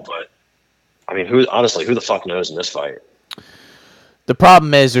good at all. But I mean, who the fuck knows in this fight? The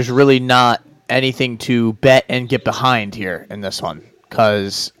problem is there's really not anything to bet and get behind here in this one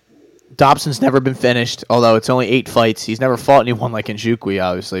because Dobson's never been finished, although it's only 8 fights. He's never fought anyone like Nchukwi,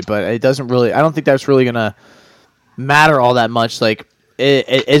 obviously, but it doesn't really – I don't think that's really going to matter all that much. Like,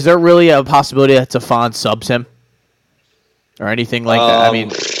 is there really a possibility that Tafon subs him or anything like that? I mean,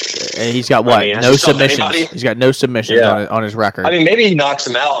 he's got what? No submissions. Anybody? He's got no submissions on his record. I mean, maybe he knocks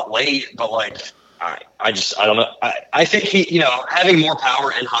him out late, but, like – I don't know. I think he, having more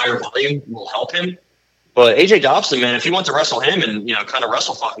power and higher volume will help him. But AJ Dobson, man, if he wants to wrestle him and, kind of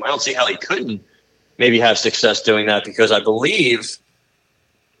wrestle fuck him, I don't see how he couldn't maybe have success doing that because I believe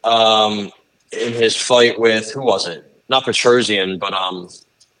in his fight with, who was it? Not Petrosian, but I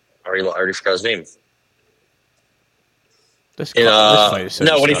already forgot his name. This fight is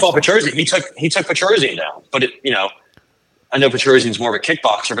so when he fought Petrosian, he took Petrosian down. But I know Petrosian's more of a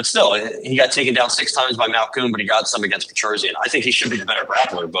kickboxer, but still, he got taken down 6 times by Malkoun, but he got some against Petrosian. I think he should be the better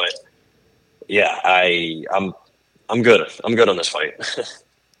grappler, but yeah, I'm good. I'm good on this fight.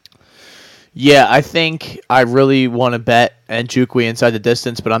 Yeah, I think I really want to bet Nchukwi inside the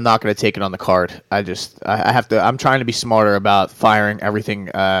distance, but I'm not going to take it on the card. I have to. I'm trying to be smarter about firing everything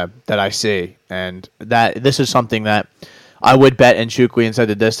that I see, and that this is something that I would bet Nchukwi inside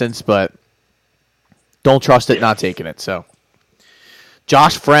the distance, but don't trust it, not taking it. So.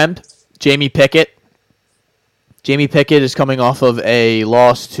 Josh Fremd, Jamie Pickett. Jamie Pickett is coming off of a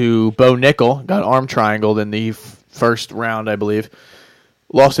loss to Bo Nickel. Got arm triangled in the first round, I believe.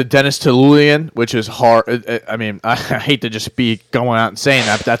 Lost to Dennis Tululian, which is hard. I mean, I hate to just be going out and saying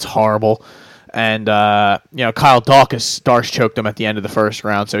that, but that's horrible. And, Kyle Dawkins stars choked him at the end of the first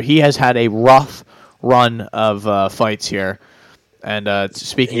round. So he has had a rough run of fights here. And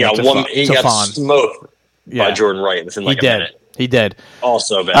speaking of Tafon. He got smoked by Jordan Wright within like a minute. He did.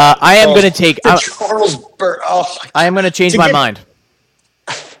 Also bad. I am going to take Charles Burt. Oh, I am going to change my mind.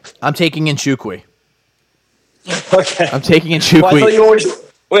 I'm taking in Nchukwi. Okay. I'm taking in Nchukwi.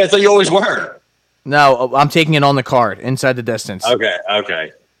 Well, I thought you always were. No, I'm taking it on the card, inside the distance. Okay.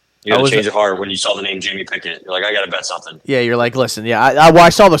 You got to change of heart when you saw the name Jamie Pickett. You're like, I got to bet something. Yeah, you're like, listen, yeah. I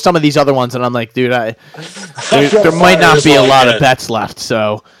saw some of these other ones, and I'm like, dude, there might not be a lot of bets left,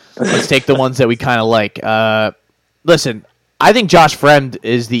 so let's take the ones that we kind of like. Listen, I think Josh Fremd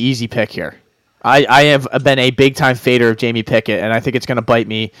is the easy pick here. I have been a big-time fader of Jamie Pickett, and I think it's going to bite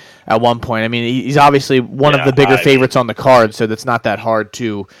me at one point. I mean, he's obviously one of the bigger favorites on the card, so that's not that hard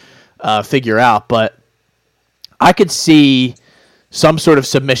to figure out. But I could see some sort of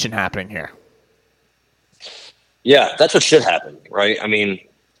submission happening here. Yeah, that's what should happen, right? I mean,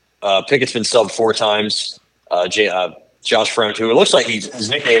 Pickett's been subbed 4 times. Josh Fremd, who it looks like his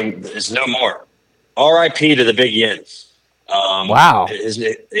nickname is no more. R.I.P. to the Big Yins. Wow. His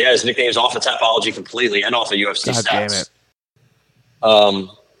nickname is off of Tapology completely and off of UFC God stats. Damn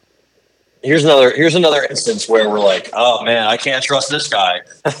it. Here's another instance where we're like, oh man, I can't trust this guy.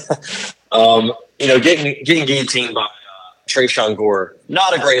 Getting guillotined by Trayshawn Gore,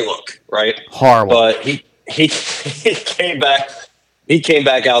 not a great look, right? Horrible. But he came back. He came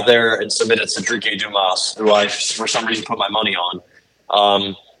back out there and submitted Cedric Dumas, who I for some reason put my money on,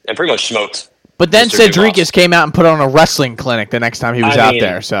 and pretty much smoked. But then Cedric came out and put on a wrestling clinic the next time he was out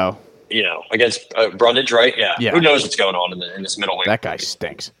there. So against Brundage, right? Yeah. Who knows what's going on in this middleweight? That guy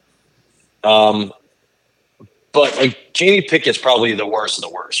stinks. But Jamie Pickett's probably the worst of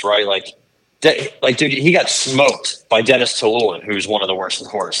the worst, right? Dude, he got smoked by Dennis Tululin, who's one of the worst of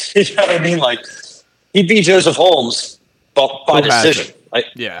the worst. You know what I mean? Like, he beat Joseph Holmes by decision.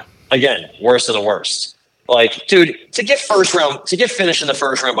 Again, worst of the worst. Like, dude, to get finished in the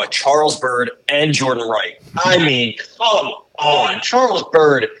first round by Charles Byrd and Jordan Wright. I mean, come on. Charles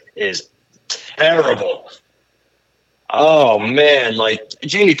Byrd is terrible. Oh man,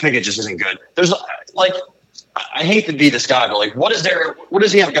 Jamie Pickett just isn't good. There's I hate to be this guy, but what does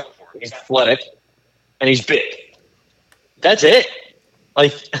he have going for him? He's athletic and he's big. That's it. I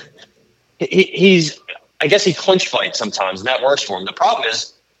guess he clinch fights sometimes and that works for him. The problem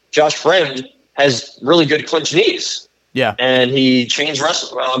is Josh Fremd has really good clinch knees. Yeah. And he changed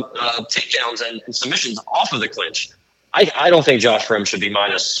takedowns and submissions off of the clinch. I don't think Josh Fremd should be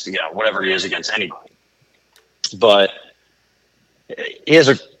minus whatever he is against anybody. But he has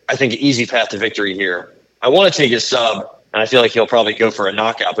I think, an easy path to victory here. I want to take his sub, and I feel like he'll probably go for a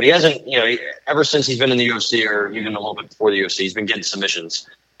knockout. But he hasn't, ever since he's been in the UFC or even a little bit before the UFC, he's been getting submissions.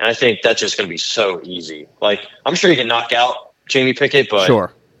 And I think that's just going to be so easy. I'm sure he can knock out Jamie Pickett, but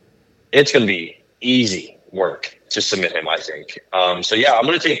sure, it's going to be easy work to submit him, I think. I'm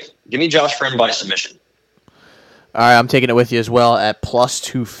going to give me Josh Fremd by submission. All right, I'm taking it with you as well at plus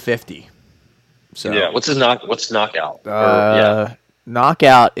 250. So yeah, what's knockout?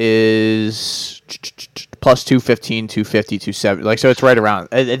 Knockout is plus 215, 250, 270. So it's right around.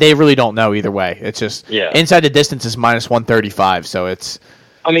 They really don't know either way. It's just inside the distance is minus 135. So it's.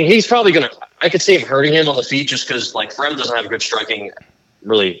 I mean, he's probably gonna. I could see him hurting him on the feet just because Fremd doesn't have good striking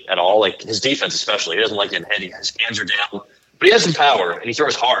really at all. His defense especially, he doesn't like getting hit. His hands are down, but he has some power and he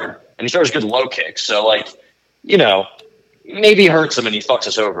throws hard and he throws good low kicks. So maybe he hurts him and he fucks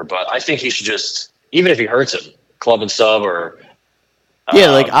us over. But I think he should just, even if he hurts him, club and sub or.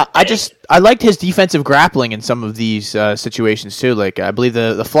 I liked his defensive grappling in some of these situations too. I believe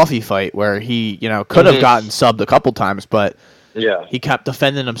the Fluffy fight where he could have gotten subbed a couple times, but he kept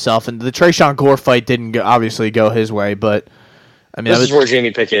defending himself. And the Trayshawn Gore fight didn't obviously go his way, but I mean this is where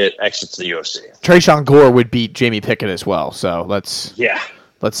Jamie Pickett exits the UFC. Trayshawn Gore would beat Jamie Pickett as well, so let's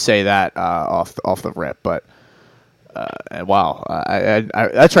say that off the rip. But wow,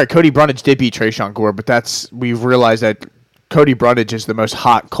 that's right. Cody Brundage did beat Trayshawn Gore, but we've realized that Cody Brundage is the most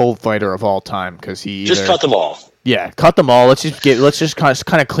hot cold fighter of all time because he just cut them all. Yeah, cut them all. Let's just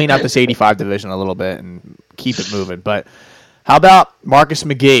kind of clean out this 85 division a little bit and keep it moving. But how about Marcus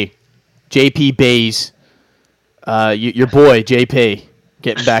McGee, JP Bays, your boy JP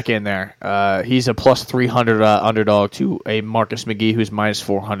getting back in there? He's a plus 300 underdog to a Marcus McGee who's minus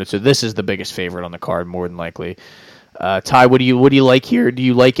 400. So this is the biggest favorite on the card, more than likely. Ty, what do you like here? Do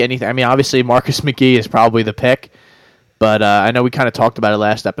you like anything? I mean, obviously Marcus McGee is probably the pick. But I know we kind of talked about it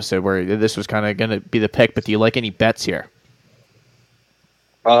last episode where this was kind of going to be the pick. But do you like any bets here?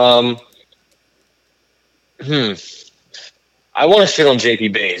 I want to shit on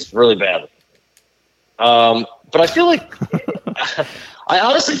JP Bays really badly. But I feel like I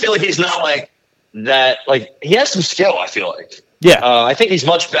honestly feel like he's not that. He has some skill. I feel like. Yeah. I think he's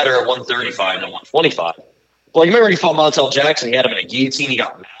much better at 135 than 125. Well, you remember he fought Montel Jackson? He had him in a guillotine. He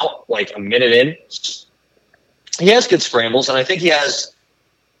got him out like a minute in. He has good scrambles, and I think he has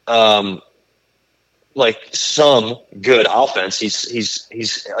like some good offense. He's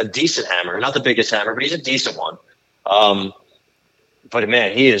a decent hammer, not the biggest hammer, but he's a decent one. But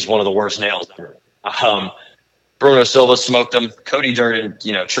man, he is one of the worst nails ever. Bruno Silva smoked him. Cody Durden,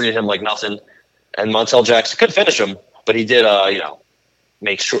 treated him like nothing, and Montel Jackson could finish him, but he did,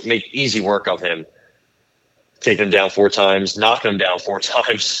 make easy work of him, taking him down 4 times, knocking him down 4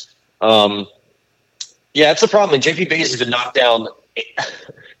 times. Yeah, it's the problem. JP Bays has been knocked down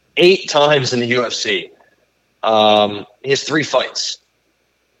 8 times in the UFC. He has 3 fights.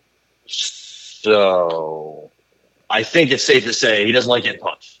 So I think it's safe to say he doesn't like getting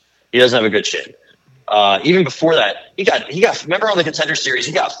punched. He doesn't have a good chin. Even before that, he got. Remember on the Contender Series,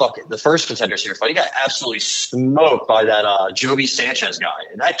 he got the first Contender Series fight. He got absolutely smoked by that Joby Sanchez guy,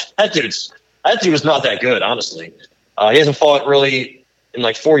 and that dude was not that good, honestly. He hasn't fought really in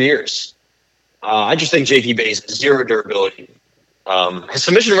like 4 years. I just think JP Bays has 0 durability. His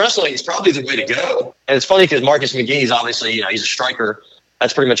submission wrestling is probably the way to go, and it's funny because Marcus McGee is obviously he's a striker.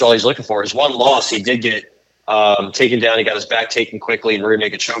 That's pretty much all he's looking for. His one loss, he did get taken down. He got his back taken quickly and rear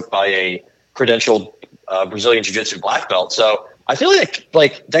naked choked by a credentialed Brazilian Jiu-Jitsu black belt. So I feel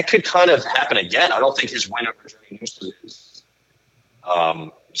like that could kind of happen again. I don't think his win over Johnny Newsom is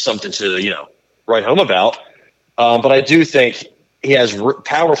something to write home about. But I do think he has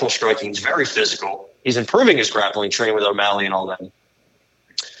powerful striking. He's very physical. He's improving his grappling, training with O'Malley and all that.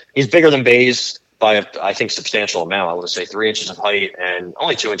 He's bigger than Bays by I think substantial amount. I would say 3 inches of height and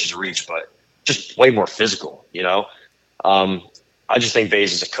only 2 inches of reach, but just way more physical. I just think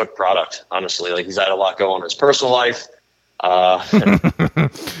Bays is a cooked product, honestly. Like, he's had a lot going on in his personal life.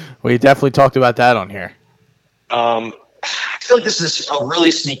 We definitely talked about that on here. I feel like this is a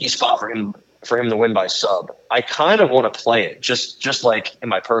really sneaky spot for him to win by sub. I kind of want to play it, just like in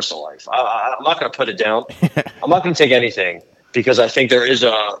my personal life. I'm not going to put it down. I'm not going to take anything because I think there is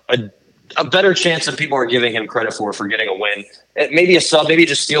a better chance than people are giving him credit for getting a win. Maybe a sub, maybe he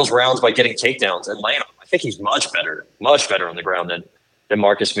just steals rounds by getting takedowns and laying them. I think he's much better on the ground than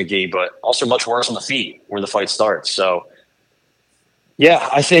Marcus McGee, but also much worse on the feet where the fight starts. So, yeah,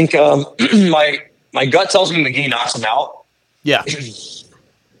 I think my gut tells me McGee knocks him out. Yeah.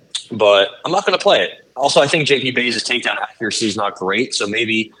 But I'm not going to play it. Also, I think JP Bays' takedown accuracy is not great, so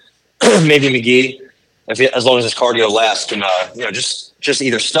maybe McGee, as long as his cardio lasts, can just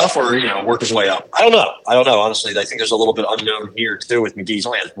either stuff or work his way up. I don't know. Honestly, I think there's a little bit unknown here too with McGee. He's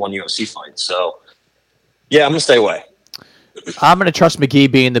only had 1 UFC fight, so yeah, I'm gonna stay away. I'm gonna trust McGee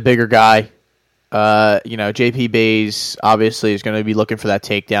being the bigger guy. JP Bays obviously is going to be looking for that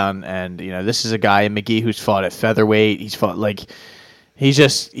takedown, and this is a guy in McGee who's fought at featherweight. He's fought he's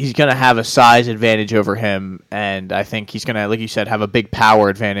going to have a size advantage over him, and I think he's going to, like you said, have a big power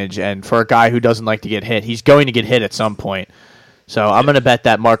advantage. And for a guy who doesn't like to get hit, he's going to get hit at some point. So I'm going to bet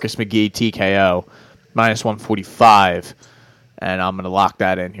that Marcus McGee TKO -145, and I'm going to lock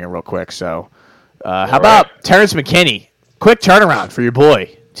that in here real quick. So how about Terrence McKinney? Quick turnaround for your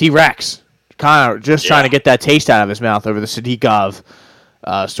boy, T-Rex. Kind of just trying to get that taste out of his mouth over the Sadikov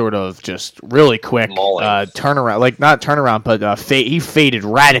sort of just really quick turnaround. Like, not turnaround, but he faded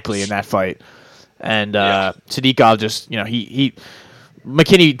radically in that fight. And Sadikov just,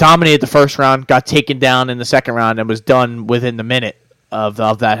 McKinney dominated the first round, got taken down in the second round, and was done within the minute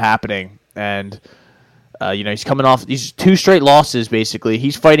of that happening. And, he's coming off these 2 straight losses, basically.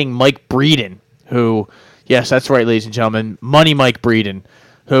 He's fighting Mike Breeden, who, yes, that's right, ladies and gentlemen, Money Mike Breeden,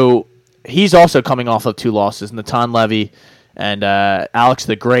 who he's also coming off of 2 losses, Natan Levy and Alex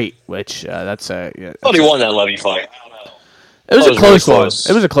the Great, which that's a... Yeah, he won that Levy fight. It was a close one.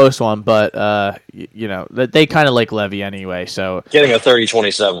 It was a close one, but they kind of like Levy anyway. So getting a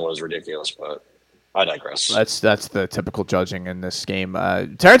 30-27 was ridiculous, but I digress. That's the typical judging in this game.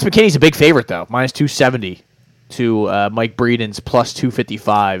 Terrence McKinney's a big favorite though, -270 to Mike Breeden's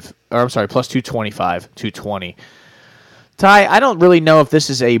 +255, or I'm sorry, +225, 220. Ty, I don't really know if this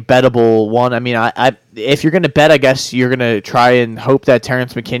is a bettable one. I mean, if you're going to bet, I guess you're going to try and hope that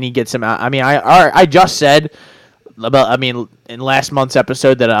Terrence McKinney gets him out. I mean, I just said in last month's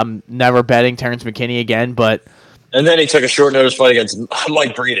episode that I'm never betting Terrence McKinney again, but... And then he took a short notice fight against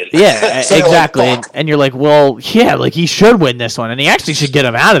Mike Breeden. Yeah, exactly. And you're like, well, yeah, like he should win this one, and he actually should get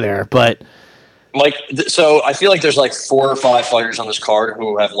him out of there, but... So I feel like there's like 4 or 5 fighters on this card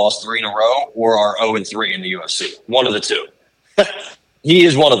who have lost 3 in a row or are 0-3 in the UFC. One of the 2. He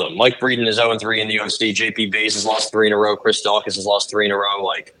is one of them. Mike Breeden is 0-3 in the UFC. JP Bays has lost 3 in a row. Chris Dawkins has lost 3 in a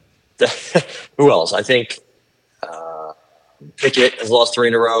row. Who else? I think Pickett has lost 3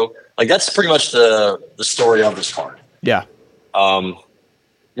 in a row. Like, that's pretty much the story of this card. Yeah. We're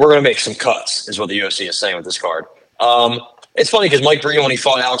going to make some cuts, is what the UFC is saying with this card. It's funny because Mike Breen, when he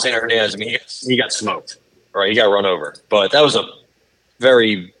fought Alexander Hernandez, I mean, he got smoked, right? He got run over. But that was a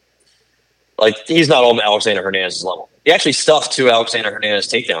very, like, he's not on Alexander Hernandez's level. He actually stuffed 2 Alexander Hernandez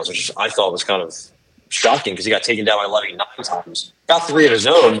takedowns, which I thought was kind of shocking because he got taken down by Levy 9 times. Got 3 of his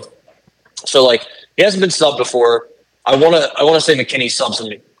own. So, like, he hasn't been subbed before. I want to say McKinney subs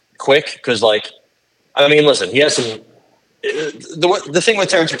him quick because, like, I mean, listen, he has some. The thing with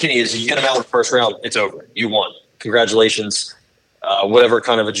Terrence McKinney is you get him out in the first round, it's over. You won. Congratulations. Whatever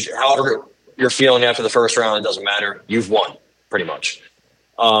kind of however you're feeling after the first round, it doesn't matter. You've won, pretty much.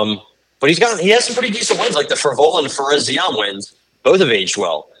 But he has some pretty decent wins, like the Fervol and Fares Ziam wins. Both have aged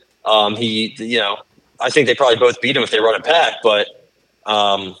well. I think they probably both beat him if they run it back, but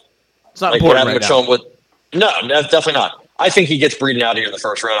it's not like important right now. No, definitely not. I think he gets Breeden out of here in the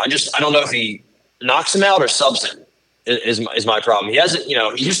first round. I don't know if he knocks him out or subs him is my problem. He hasn't,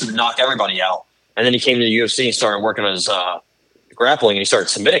 he used to knock everybody out, and then he came to the UFC and started working on his grappling, and he started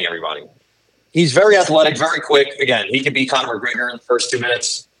submitting everybody. He's very athletic, very quick. Again, he could beat Conor McGregor in the first 2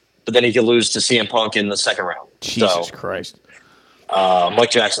 minutes, but then he could lose to CM Punk in the second round. Jesus Christ.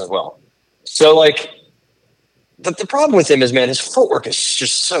 Mike Jackson as well. So, like, the problem with him is, man, his footwork is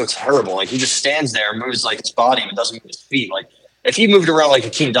just so terrible. Like, he just stands there and moves, like, his body but doesn't move his feet. Like, if he moved around like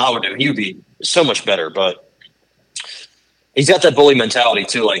Hakeem Dawood would do, he would be so much better. But he's got that bully mentality,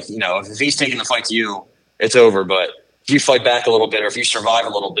 too. Like, if he's taking the fight to you, it's over. But if you fight back a little bit or if you survive a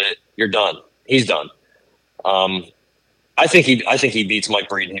little bit, you're done. He's done. I think he beats Mike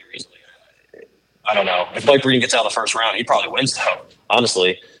Breeden here easily. I don't know. If Mike Breeden gets out of the first round, he probably wins, though,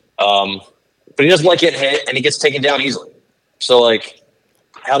 honestly. But he doesn't like getting hit, and he gets taken down easily. So, like,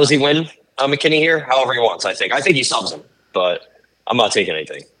 how does he win McKinney here? However he wants, I think. I think he subs him, but I'm not taking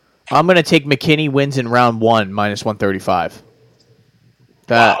anything. I'm going to take McKinney wins in round 1 minus 135.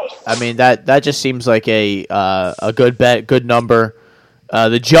 Wow. I mean, that just seems like a good bet, good number.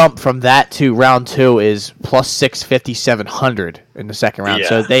 The jump from that to round 2 is plus 650, 700 in the second round. Yeah,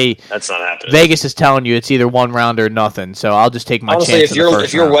 so that's not happening. Vegas is telling you it's either one round or nothing. So I'll just take my chance.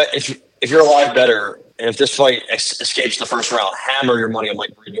 If you're a live bettor and if this fight escapes the first round, hammer your money on Mike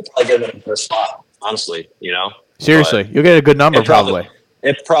Breeden. You'll probably get it in the first spot. Honestly, Seriously, you'll get a good number probably.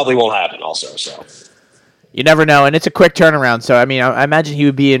 It probably won't happen. Also, so. You never know, and it's a quick turnaround. So, I mean, I imagine he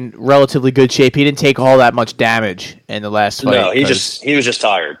would be in relatively good shape. He didn't take all that much damage in the last fight. No, he was just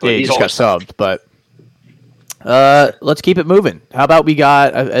tired. But he just got subbed. But let's keep it moving. How about we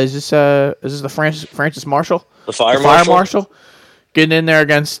got is this the Francis Marshall? The Fire Marshall getting in there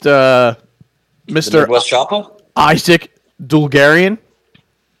against Mr. Midwest Choppa? Isaac Dulgarian.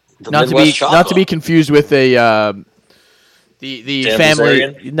 Not to be confused with the Dan family.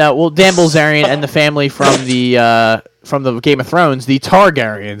 Bilzerian? No, well, Dan Bilzerian and the family from the Game of Thrones, the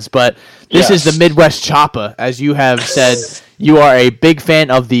Targaryens. But this is the Midwest Choppa, as you have said. You are a big fan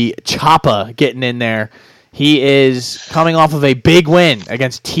of the Choppa getting in there. He is coming off of a big win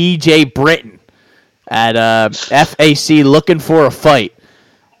against T.J. Britton at FAC, looking for a fight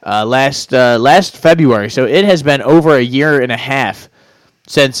last February. So it has been over a year and a half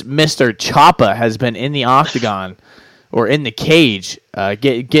since Mr. Choppa has been in the octagon. Or in the cage,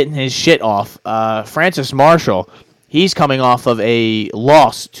 getting his shit off. Francis Marshall, he's coming off of a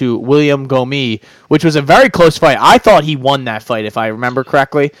loss to William Gomis, which was a very close fight. I thought he won that fight, if I remember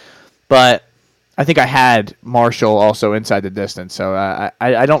correctly. But I think I had Marshall also inside the distance. So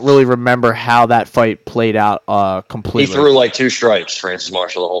I don't really remember how that fight played out completely. He threw like 2 strikes, Francis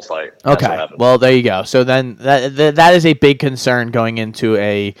Marshall, the whole fight. That's okay, well, there you go. So then that is a big concern going into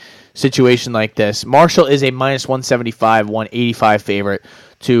a situation like this. Marshall is a minus 175, 185 favorite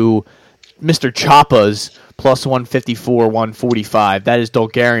to Mr. Choppa's plus 154, 145. That is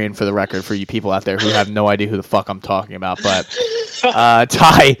Dulgarian for the record for you people out there who have no idea who the fuck I'm talking about. But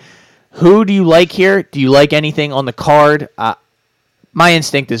Ty, who do you like here? Do you like anything on the card? My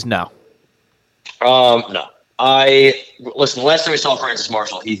instinct is no. No. Listen, the last time we saw Francis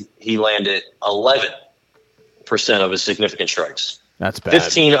Marshall, he landed 11% of his significant strikes. That's bad.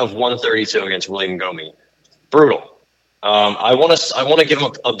 15 of 132 against William Gomis. Brutal. I want to give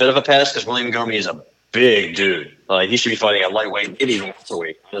him a bit of a pass because William Gomis is a big dude. He should be fighting at lightweight, maybe even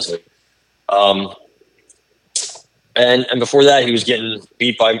welterweight, honestly. And before that, he was getting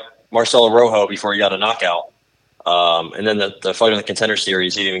beat by Marcelo Rojo before he got a knockout. And then the fight in the Contender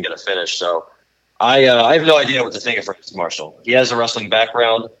Series, he didn't even get a finish. So I have no idea what to think of Francis Marshall. He has a wrestling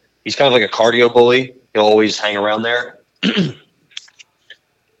background. He's kind of like a cardio bully. He'll always hang around there.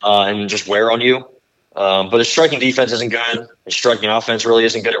 And just wear on you. But his striking defense isn't good. His striking offense really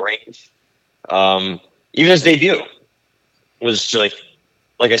isn't good at range. Even his debut was like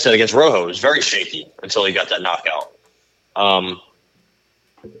I said, against Rojo, it was very shaky until he got that knockout.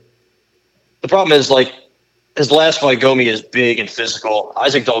 The problem is, like, his last fight, Gomi, is big and physical.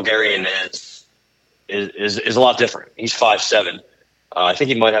 Isaac Dolgarian is a lot different. He's 5'7". I think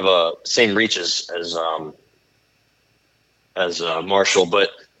he might have a same reach as Marshall. But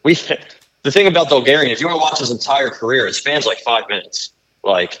the thing about Dolgarian, if you want to watch his entire career, it spans like 5 minutes.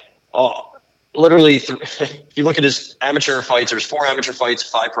 Like, literally, if you look at his amateur fights, there's 4 amateur fights,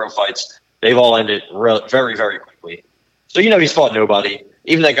 5 pro fights. They've all ended very, very quickly. So, he's fought nobody.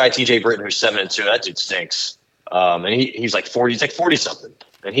 Even that guy, TJ Britton, who's 7-2, that dude stinks. And he's like 40, he's like 40-something.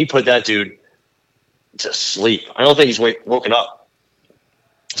 And he put that dude to sleep. I don't think he's woken up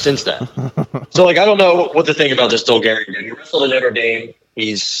since then. So, like, I don't know what to think about this Dolgarian dude. He wrestled in Notre Dame.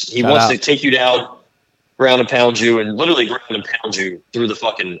 He wants to take you down, ground and pound you, and literally ground and pound you through the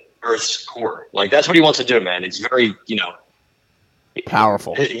fucking Earth's core. Like, that's what he wants to do, man. It's very,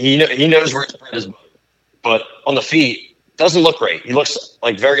 powerful. He knows where his bread is. But on the feet, doesn't look great. He looks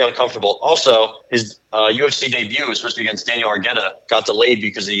like very uncomfortable. Also, his UFC debut was supposed to be against Daniel Argueta. Got delayed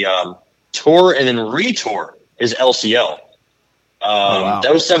because he tore and then retore his LCL.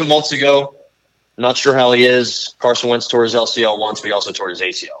 That was 7 months ago. Not sure how he is. Carson Wentz tore his LCL once, but he also tore his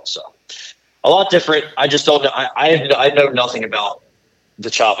ACL. So a lot different. I just don't know. I know nothing about the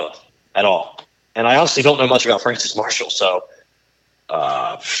Chapa at all. And I honestly don't know much about Francis Marshall. So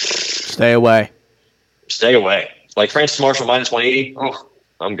stay away. Stay away. Like Francis Marshall minus 180,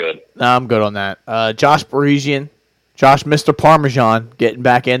 I'm good. No, I'm good on that. Josh Parisian, Mr. Parmesan, getting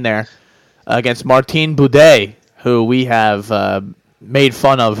back in there against Martin Boudet, who we have made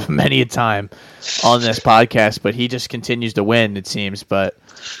fun of many a time on this podcast, but he just continues to win, it seems. But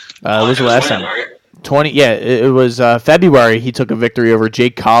it was the last time. Right? 20, yeah, it was February. He took a victory over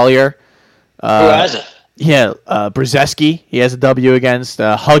Jake Collier. Who has it? Yeah, Brzezinski, he has a W against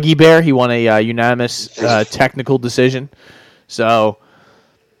Huggy Bear. He won a unanimous technical decision. So,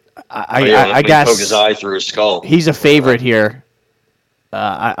 I guess poke his eye through his skull. He's a favorite here.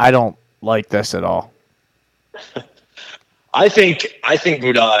 I don't like this at all. I think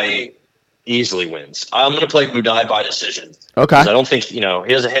Budai easily wins. I'm going to play Budai by decision. Okay. I don't think he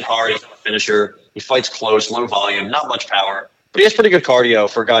doesn't hit hard. He's not a finisher. He fights close, low volume, not much power. But he has pretty good cardio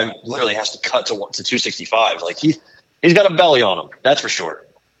for a guy who literally has to cut to 265. Like he's got a belly on him, that's for sure.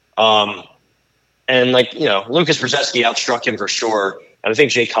 And Lucas Brzezinski outstruck him for sure. And I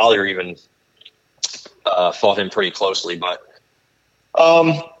think Jay Collier even fought him pretty closely. But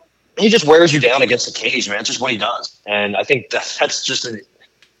he just wears you down against the cage, man. It's just what he does. And I think that's just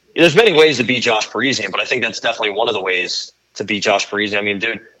there's many ways to beat Josh Parisian, but I think that's definitely one of the ways to beat Josh Parisian. I mean,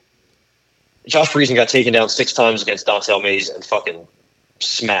 dude, Josh Parisian got taken down 6 times against Dante Mays and fucking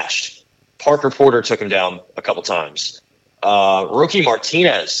smashed. Parker Porter took him down a couple times. Roque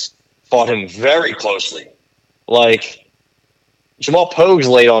Martinez fought him very closely. Like, Jamal Pogues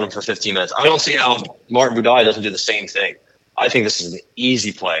laid on him for 15 minutes. I don't see how Martin Budai doesn't do the same thing. I think this is an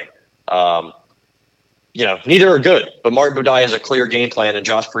easy play. Neither are good, but Martin Budai has a clear game plan and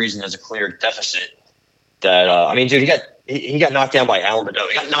Josh Parisian has a clear deficit. That dude, he got knocked down by Alan Badeau.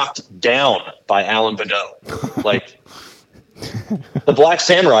 He got knocked down by Alan Badeau. Like the Black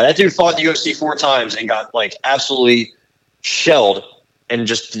Samurai. That dude fought in the UFC 4 times and got like absolutely shelled and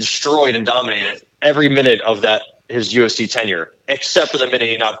just destroyed and dominated every minute of his UFC tenure, except for the minute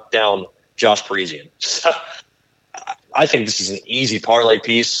he knocked down Josh Parisian. So, I think this is an easy parlay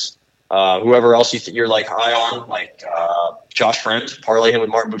piece. Whoever else you're like high on, like Josh Friend, parlay him with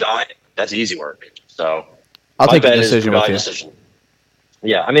Martin Budai. That's easy work. So I'll take the decision with you. Decision.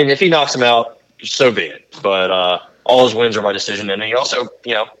 Yeah, I mean, if he knocks him out, so be it. But all his wins are by decision, and he also,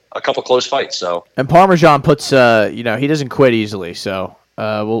 a couple close fights. So and Parmesan puts, he doesn't quit easily. So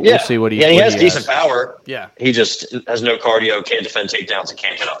we'll see what he. Yeah, he has decent power. Yeah, he just has no cardio, can't defend takedowns, and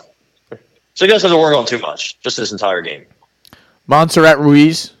can't get up. So he doesn't have to work on too much. Just this entire game. Montserrat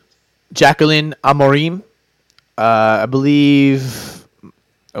Ruiz, Jacqueline Amorim, I believe.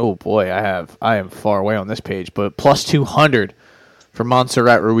 Oh boy, I am far away on this page, but plus 200 for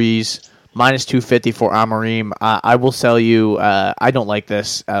Montserrat Ruiz, minus 250 for Amorim. I will sell you. I don't like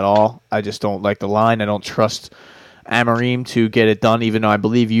this at all. I just don't like the line. I don't trust Amorim to get it done, even though I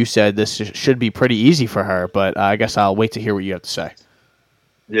believe you said this should be pretty easy for her. But I guess I'll wait to hear what you have to say.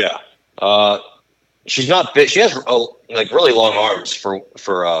 Yeah, she's not big. She has really long arms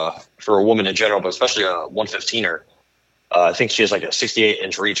for a woman in general, but especially a 115er. I think she has like a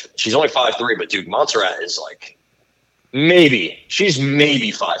 68-inch reach. She's only 5'3", but dude, Montserrat is like she's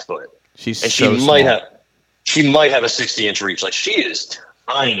maybe 5 foot. She might have a 60-inch reach. Like, she is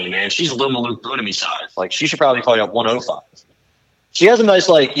tiny, man. She's Luma Luke Bunami size. Like, she should probably fight up 105. She has a nice,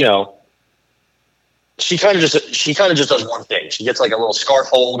 like, you know, she kind of just does one thing. She gets like a little scarf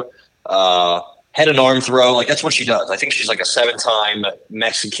hold, head and arm throw. Like, that's what she does. I think she's like a 7-time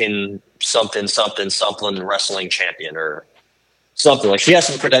Mexican something wrestling champion or something. Like, she has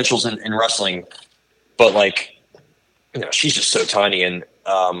some credentials in wrestling, but, like, you know, she's just so tiny. And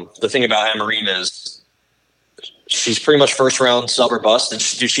the thing about Amarim is she's pretty much first round sub or bust. And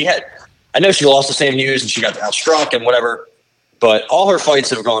I know she lost to Sam Hughes and she got outstruck and whatever, but all her fights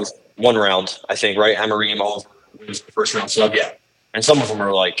have gone one round, I think, right? Amarim, all first round sub, yeah. And some of them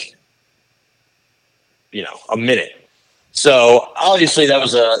are like, you know, a minute. So obviously that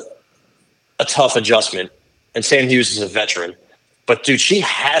was a tough adjustment. And Sam Hughes is a veteran. But, dude, she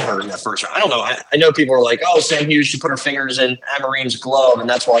had her in that first round. I don't know. I know people are like, oh, Sam Hughes, she put her fingers in Amarim's glove, and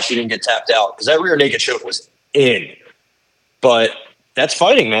that's why she didn't get tapped out. Because that rear naked choke was in. But that's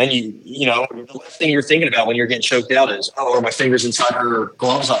fighting, man. You know, the last thing you're thinking about when you're getting choked out is, oh, are my fingers inside her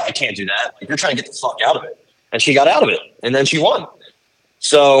gloves? I can't do that. Like, you're trying to get the fuck out of it. And she got out of it, and then she won.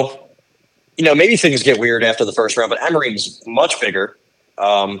 So, you know, maybe things get weird after the first round, but Amarim's much bigger.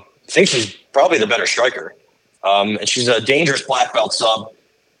 I think she's probably the better striker. And she's a dangerous black belt sub,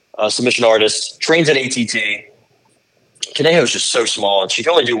 submission artist, trains at ATT. Conejo's just so small, and she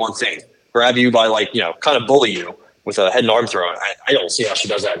can only do one thing: grab you by, like, you know, kind of bully you with a head and arm throw. I don't see how she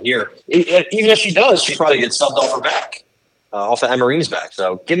does that here. Even if she does, she probably gets subbed off her back, off of Amarim's back.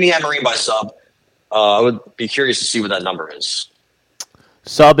 So give me Amarim by sub. I would be curious to see what that number is.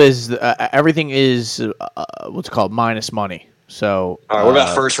 Sub is everything is what's called minus money. So all right, what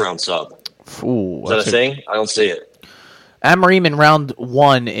about first round sub? Ooh, is that a thing? I don't see it. Amarim in round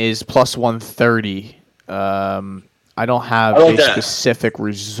 1 is plus 130. I don't have a specific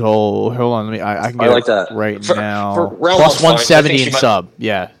result. Hold on, I can get that right now. Plus 170 in sub.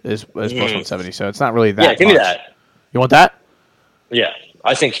 Yeah, is plus 170. So it's not really that. Yeah, give me that. You want that? Yeah,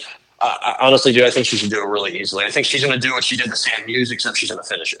 I think. I honestly do. I think she should do it really easily. I think she's going to do what she did to Sam Hughes, except she's going to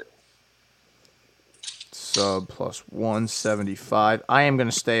finish it. Sub plus 175. I am going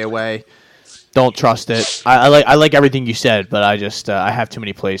to stay away. Don't trust it. I like everything you said, but I just I have too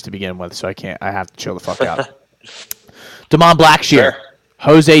many plays to begin with, so I can't. I have to chill the fuck out. Damon Blackshear, sure.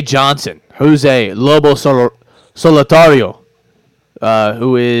 Jose Johnson, Jose Lobo Solitario,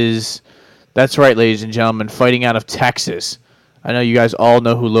 who is, that's right, ladies and gentlemen, fighting out of Texas. I know you guys all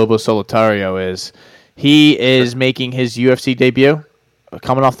know who Lobo Solitario is. He is making his UFC debut,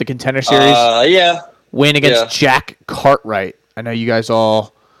 coming off the Contender Series. Yeah. Win against Jack Cartwright. I know you guys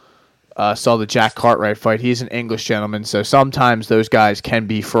all saw the Jack Cartwright fight. He's an English gentleman, so sometimes those guys can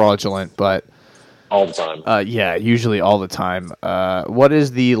be fraudulent, but all the time. Yeah, usually all the time. What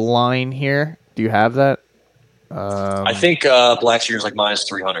is the line here? Do you have that? I think Blackshear is like minus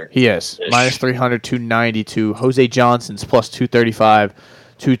 300. He is. Minus 300, 292. Jose Johnson's plus 235,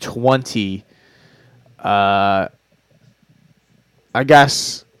 220. I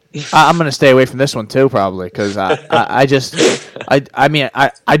guess I'm going to stay away from this one too, probably, because I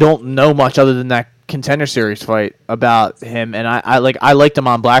don't know much other than that Contender Series fight about him, and I like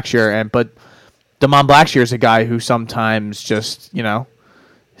Damon Blackshear, but Damon Blackshear is a guy who sometimes just, you know,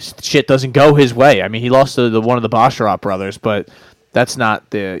 shit doesn't go his way. I mean, he lost to one of the Basharat brothers, but that's not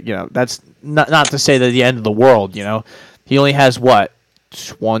that's not to say that the end of the world. You know, he only has 1,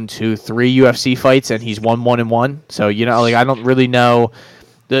 2, 3 UFC fights, and he's won 1-1. So, you know, like, I don't really know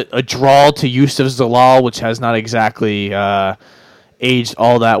a draw to Yusuf Zalal, which has not exactly aged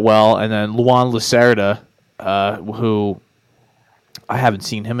all that well, and then Luan Lacerda, who I haven't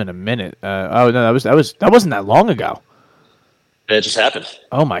seen him in a minute. That wasn't that long ago. It just happened.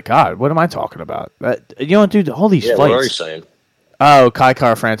 Oh my God! What am I talking about? You know, dude, all these fights. What are you saying? Oh, Kai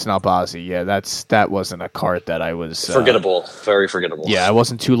Kara France and Albazi. Yeah, that wasn't a card that I was forgettable. Very forgettable. Yeah, I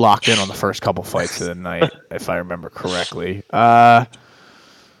wasn't too locked in on the first couple fights of the night, if I remember correctly.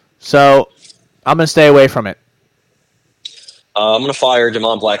 So I'm gonna stay away from it. I'm gonna fire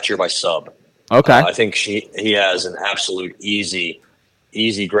Damon Blackshear by sub. Okay. I think he has an absolute easy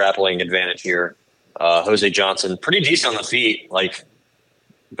grappling advantage here. Jose Johnson, pretty decent on the feet,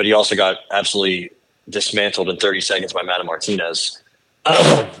 but he also got absolutely dismantled in 30 seconds by Madden Martinez.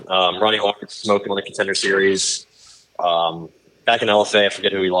 Ronnie Lawrence smoked him on the Contender Series. Back in LFA, I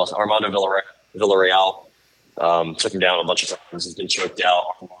forget who he lost. Armando Villarreal took him down a bunch of times. He's been choked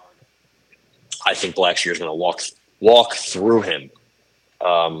out. I think Blackshear is going to walk through him,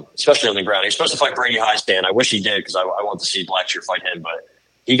 especially on the ground. He's supposed to fight Brady Highstand. I wish he did, because I want to see Blackshear fight him, but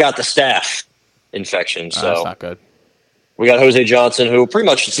he got the staph infection. So that's not good. We got Jose Johnson, who pretty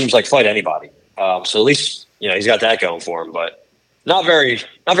much seems like fight anybody. So at least he's got that going for him, but not very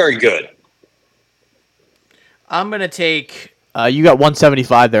good. I'm gonna take. You got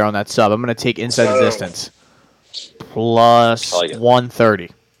 175 there on that sub. I'm gonna take inside the distance plus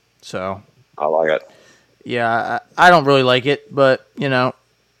 130. So I like it. Yeah, I don't really like it, but I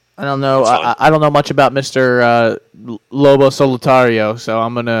don't know. I don't know much about Mr. Lobo Solitario, so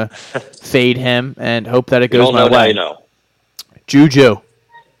I'm gonna fade him and hope that it goes my way. Juju,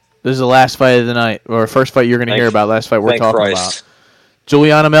 this is the last fight of the night, or first fight you're gonna hear about. Last fight we're talking about.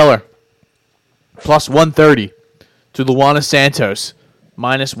 Juliana Miller plus 130 to Luana Santos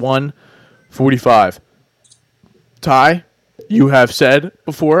minus 145. Ty, you have said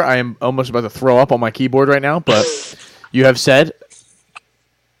before, I am almost about to throw up on my keyboard right now, but you have said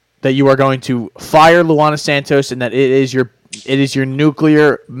that you are going to fire Luana Santos and that it is your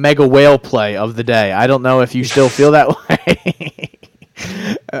nuclear mega whale play of the day. I don't know if you still feel that way.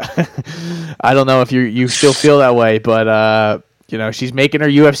 I don't know if you still feel that way, but she's making her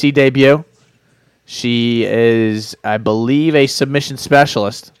UFC debut. She is, I believe, a submission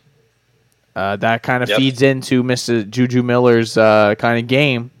specialist. That kind of feeds into Mrs. Juju Miller's kind of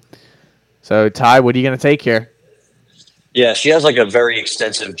game. So, Ty, what are you going to take here? Yeah, she has like a very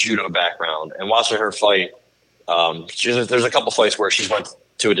extensive judo background, and watching her fight, there's a couple fights where she's went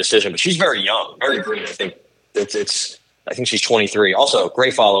to a decision, but she's very young, very green. I think I think she's 23. Also,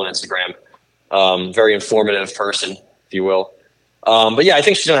 great follow on Instagram. Very informative person, if you will. But yeah, I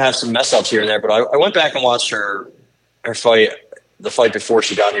think she's going to have some mess ups here and there. But I went back and watched her fight, the fight before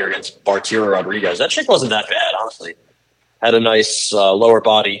she got here against Bartira Rodriguez. That chick wasn't that bad, honestly. Had a nice lower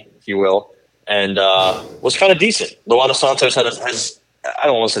body, if you will. And was kind of decent. Luana Santos has I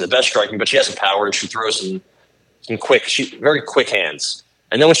don't want to say the best striking, but she has some power and she throws some very quick hands.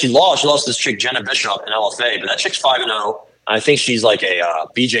 And then when she lost this chick Jenna Bishop in LFA, but that chick's 5-0. I think she's like a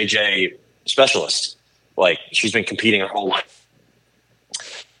BJJ specialist. Like she's been competing her whole life.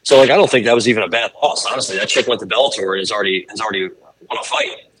 So like I don't think that was even a bad loss. Honestly, that chick went to Bellator and has already won a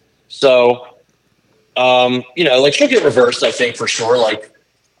fight. So like she'll get reversed, I think, for sure. Like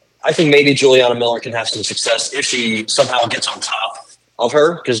I think maybe Juliana Miller can have some success if she somehow gets on top of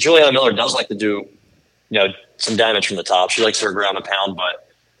her, because Juliana Miller does like to do, some damage from the top. She likes her ground and pound, but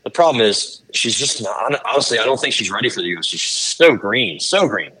the problem is she's just not. Honestly, I don't think she's ready for the UFC. She's so green.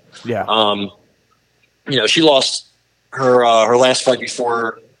 Yeah. She lost her last fight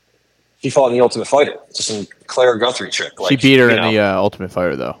before she fought in the Ultimate Fighter to some Claire Guthrie chick. She beat her in the Ultimate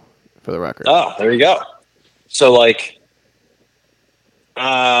Fighter, though, for the record. Oh, there you go. So like.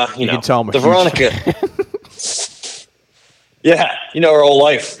 You can tell the Veronica. Yeah, her whole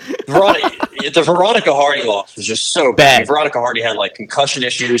life. The Veronica Hardy loss was just so bad. Veronica Hardy had like concussion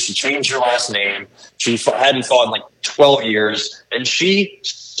issues. She changed her last name. She hadn't fought in like 12 years, and she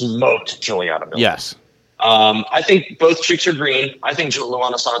smoked Juliana Miller. Yes. I think both chicks are green. I think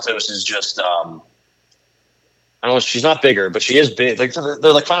Luana Santos is just. I don't know. She's not bigger, but she is big. Like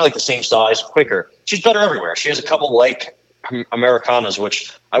they're like kind of like the same size, quicker. She's better everywhere. She has a couple Americanas,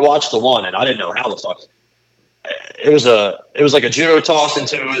 which I watched the one and I didn't know how the fuck it was like a judo toss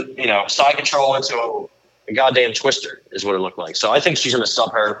into side control into a goddamn twister is what it looked like. So I think she's gonna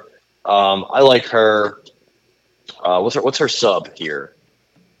sub her. I like her. What's her sub here?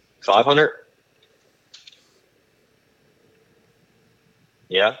 500.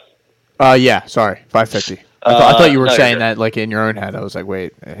 Yeah. Yeah. Sorry, 550. I thought you were saying that like in your own head. I was like,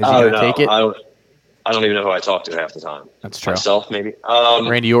 wait, is he gonna take it? I don't even know who I talk to half the time. That's true. Myself, maybe.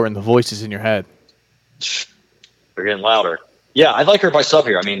 Randy Orton, the voices in your head. They're getting louder. Yeah, I'd like her by sub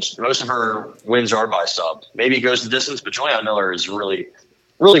here. I mean, most of her wins are by sub. Maybe it goes the distance, but Juliana Miller is really,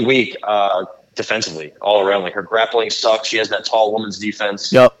 really weak defensively all around. Like her grappling sucks. She has that tall woman's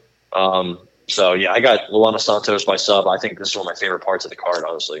defense. Yep. So yeah, I got Luana Santos by sub. I think this is one of my favorite parts of the card,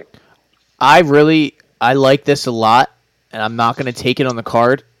 honestly. I like this a lot, and I'm not going to take it on the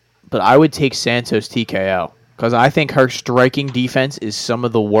card. But I would take Santos TKO because I think her striking defense is some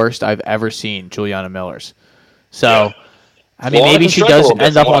of the worst I've ever seen Juliana Miller's. So, I mean, maybe she does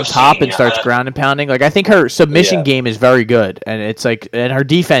end up on top and starts ground and pounding. Like I think her submission game is very good, and it's like, and her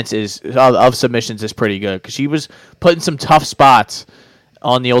defense of submissions is pretty good because she was putting some tough spots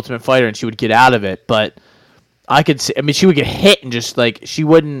on the Ultimate Fighter, and she would get out of it. But she would get hit and just like she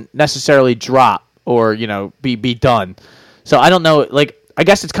wouldn't necessarily drop or be done. So I don't know, like. I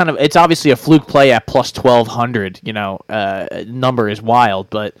guess it's obviously a fluke play at plus 1,200. Number is wild,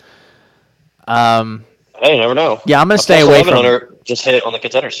 but hey, you never know. Yeah, I'm gonna stay away from her. Just hit it on the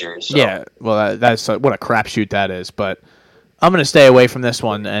Contender Series. So. Yeah, well, that's what a crapshoot that is. But I'm gonna stay away from this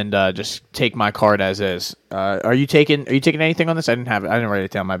one and just take my card as is. Are you taking anything on this? I didn't write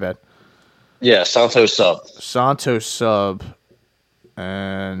it down. My bad. Yeah, Santos sub. Santos sub,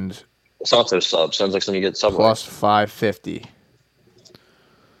 and Santos sub sounds like something you get sub plus 550.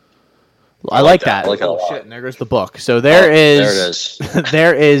 I like that. I like that a lot. Shit, and there goes the book. So there is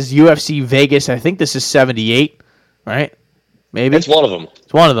there is UFC Vegas. I think this is 78, right? Maybe it's one of them.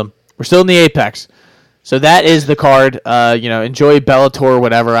 It's one of them. We're still in the Apex. So that is the card. Enjoy Bellator or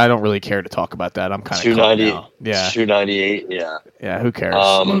whatever. I don't really care to talk about that. I'm kind of 290. Yeah, 298. Yeah. Yeah. Who cares?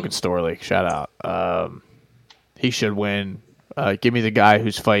 Logan Storley. Shout out. He should win. Give me the guy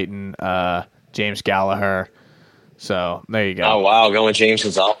who's fighting James Gallagher. So there you go. Oh wow, going James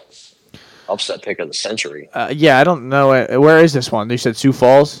Gonzalez. Upset pick of the century. Yeah, I don't know. Where is this one? You said Sioux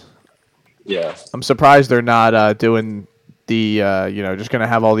Falls? Yeah. I'm surprised they're not doing the, just going to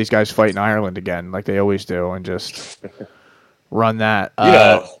have all these guys fight in Ireland again like they always do and just run that.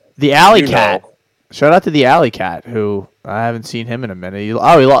 The Alley Cat. Shout out to the Alley Cat, who I haven't seen him in a minute.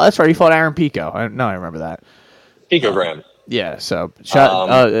 That's right. He fought Aaron Pico. I remember that. Picogram. Yeah, so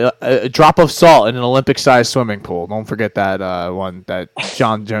a drop of salt in an Olympic-sized swimming pool. Don't forget that one that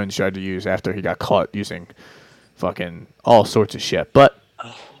John Jones tried to use after he got caught using fucking all sorts of shit. But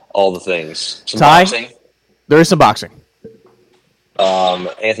all the things. Some boxing. There is some boxing.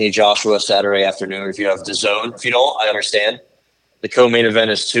 Anthony Joshua Saturday afternoon. If you have the zone, if you don't, I understand. The co-main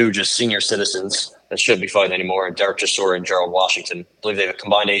event is two just senior citizens that shouldn't be fighting anymore, and Derek Chisora and Gerald Washington. I believe they have a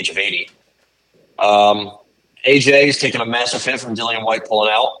combined age of 80. AJ is taking a massive hit from Dillian White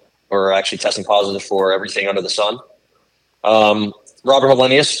pulling out, or actually testing positive for everything under the sun. Robert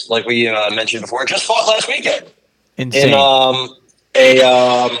Helenius, like we mentioned before, just fought last weekend. Insane. In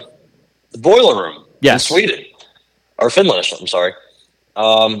the Boiler Room in Yes. Sweden. Or Finland, I'm sorry.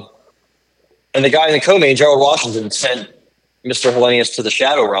 And the guy in the co-main, Gerald Washington, sent Mr. Helenius to the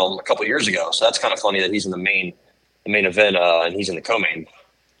Shadow Realm a couple years ago. So that's kind of funny that he's in the main event and he's in the co-main.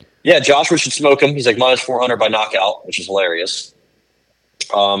 Yeah, Joshua should smoke him. He's like minus 400 by knockout, which is hilarious.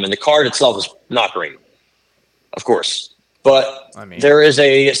 And the card itself is not great, of course. But there is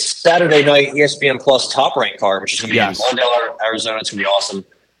a Saturday night ESPN Plus top rank card, which is going to be in Glendale, Arizona. It's going to be awesome.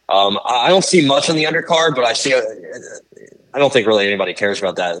 I don't see much on the undercard, but I don't think really anybody cares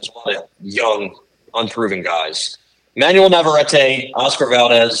about that. It's a lot of young, unproven guys. Manuel Navarrete, Oscar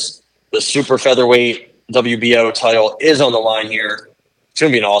Valdez, the super featherweight WBO title is on the line here. It's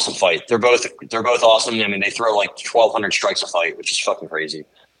going to be an awesome fight. They're both awesome. I mean, they throw like 1,200 strikes a fight, which is fucking crazy.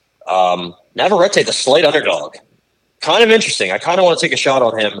 Navarrete, the slight underdog. Kind of interesting. I kind of want to take a shot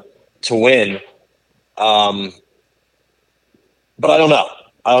on him to win. But I don't know.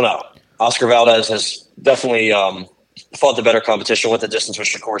 Oscar Valdez has definitely fought the better competition, went the distance with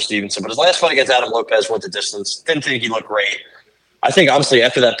Shakur Stevenson. But his last fight against Adam Lopez went the distance. Didn't think he looked great. I think, honestly,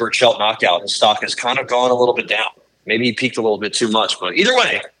 after that Burchelt knockout, his stock has kind of gone a little bit down. Maybe he peaked a little bit too much. But either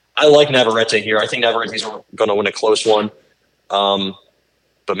way, I like Navarrete here. I think Navarrete's going to win a close one.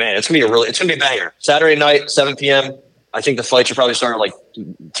 But, man, it's going to be a banger. Saturday night, 7 p.m. I think the fight should probably start at like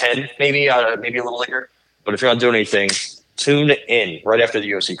 10, maybe a little later. But if you're not doing anything, tune in right after the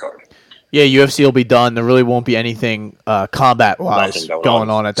UFC card. Yeah, UFC will be done. There really won't be anything combat-wise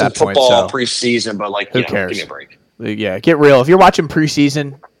going on at that point. Football preseason, but who cares? Give me a break. Yeah, get real. If you're watching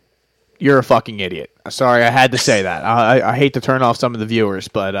preseason, you're a fucking idiot. Sorry, I had to say that. I hate to turn off some of the viewers,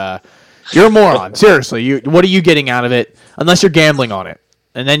 but you're a moron. Seriously, what are you getting out of it? Unless you're gambling on it,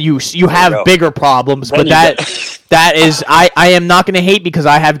 and then you have bigger problems. But that is, I am not going to hate because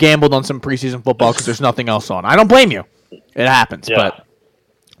I have gambled on some preseason football because there's nothing else on. I don't blame you. It happens. Yeah. But,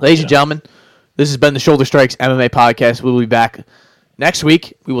 ladies and gentlemen, this has been the Shoulder Strikes MMA podcast. We will be back next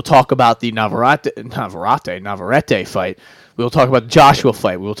week. We will talk about the Navarrete fight. We will talk about the Joshua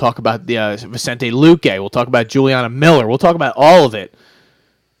fight. We will talk about the Vicente Luque. We'll talk about Juliana Miller. We'll talk about all of it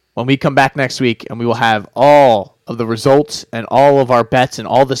when we come back next week, and we will have all of the results and all of our bets and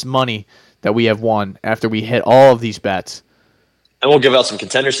all this money that we have won after we hit all of these bets. And we'll give out some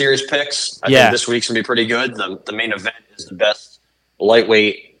Contender Series picks. I think this week's going to be pretty good. The main event is the best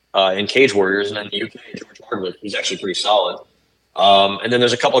lightweight in Cage Warriors, and then the UK, George Hardwick, he's actually pretty solid. And then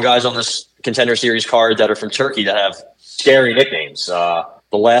there's a couple guys on this Contender Series card that are from Turkey that have scary nicknames. The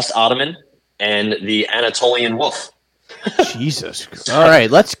Last Ottoman and the Anatolian Wolf. Jesus. All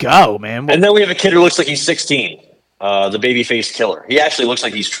right, let's go, man. And then we have a kid who looks like he's 16, the babyface killer. He actually looks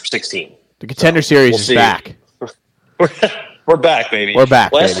like he's 16. The Contender Series is back. We're back, baby. We're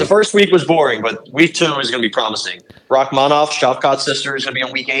back, baby. The first week was boring, but week 2 is going to be promising. Rachmanov, Shavkat's sister, is going to be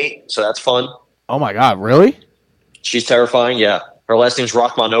on week 8, so that's fun. Oh, my God. Really? She's terrifying, yeah. Her last name's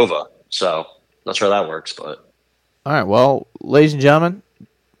Rachmanova, so not sure how that works, but All right. Well, ladies and gentlemen,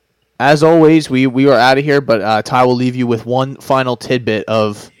 as always, we are out of here, but Ty will leave you with one final tidbit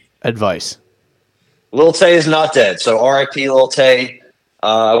of advice. Lil Tay is not dead, so R.I.P. Lil Tay.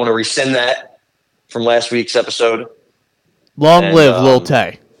 I want to rescind that from last week's episode. Long live Lil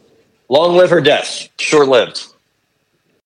Tay. Long live her death. Short-lived.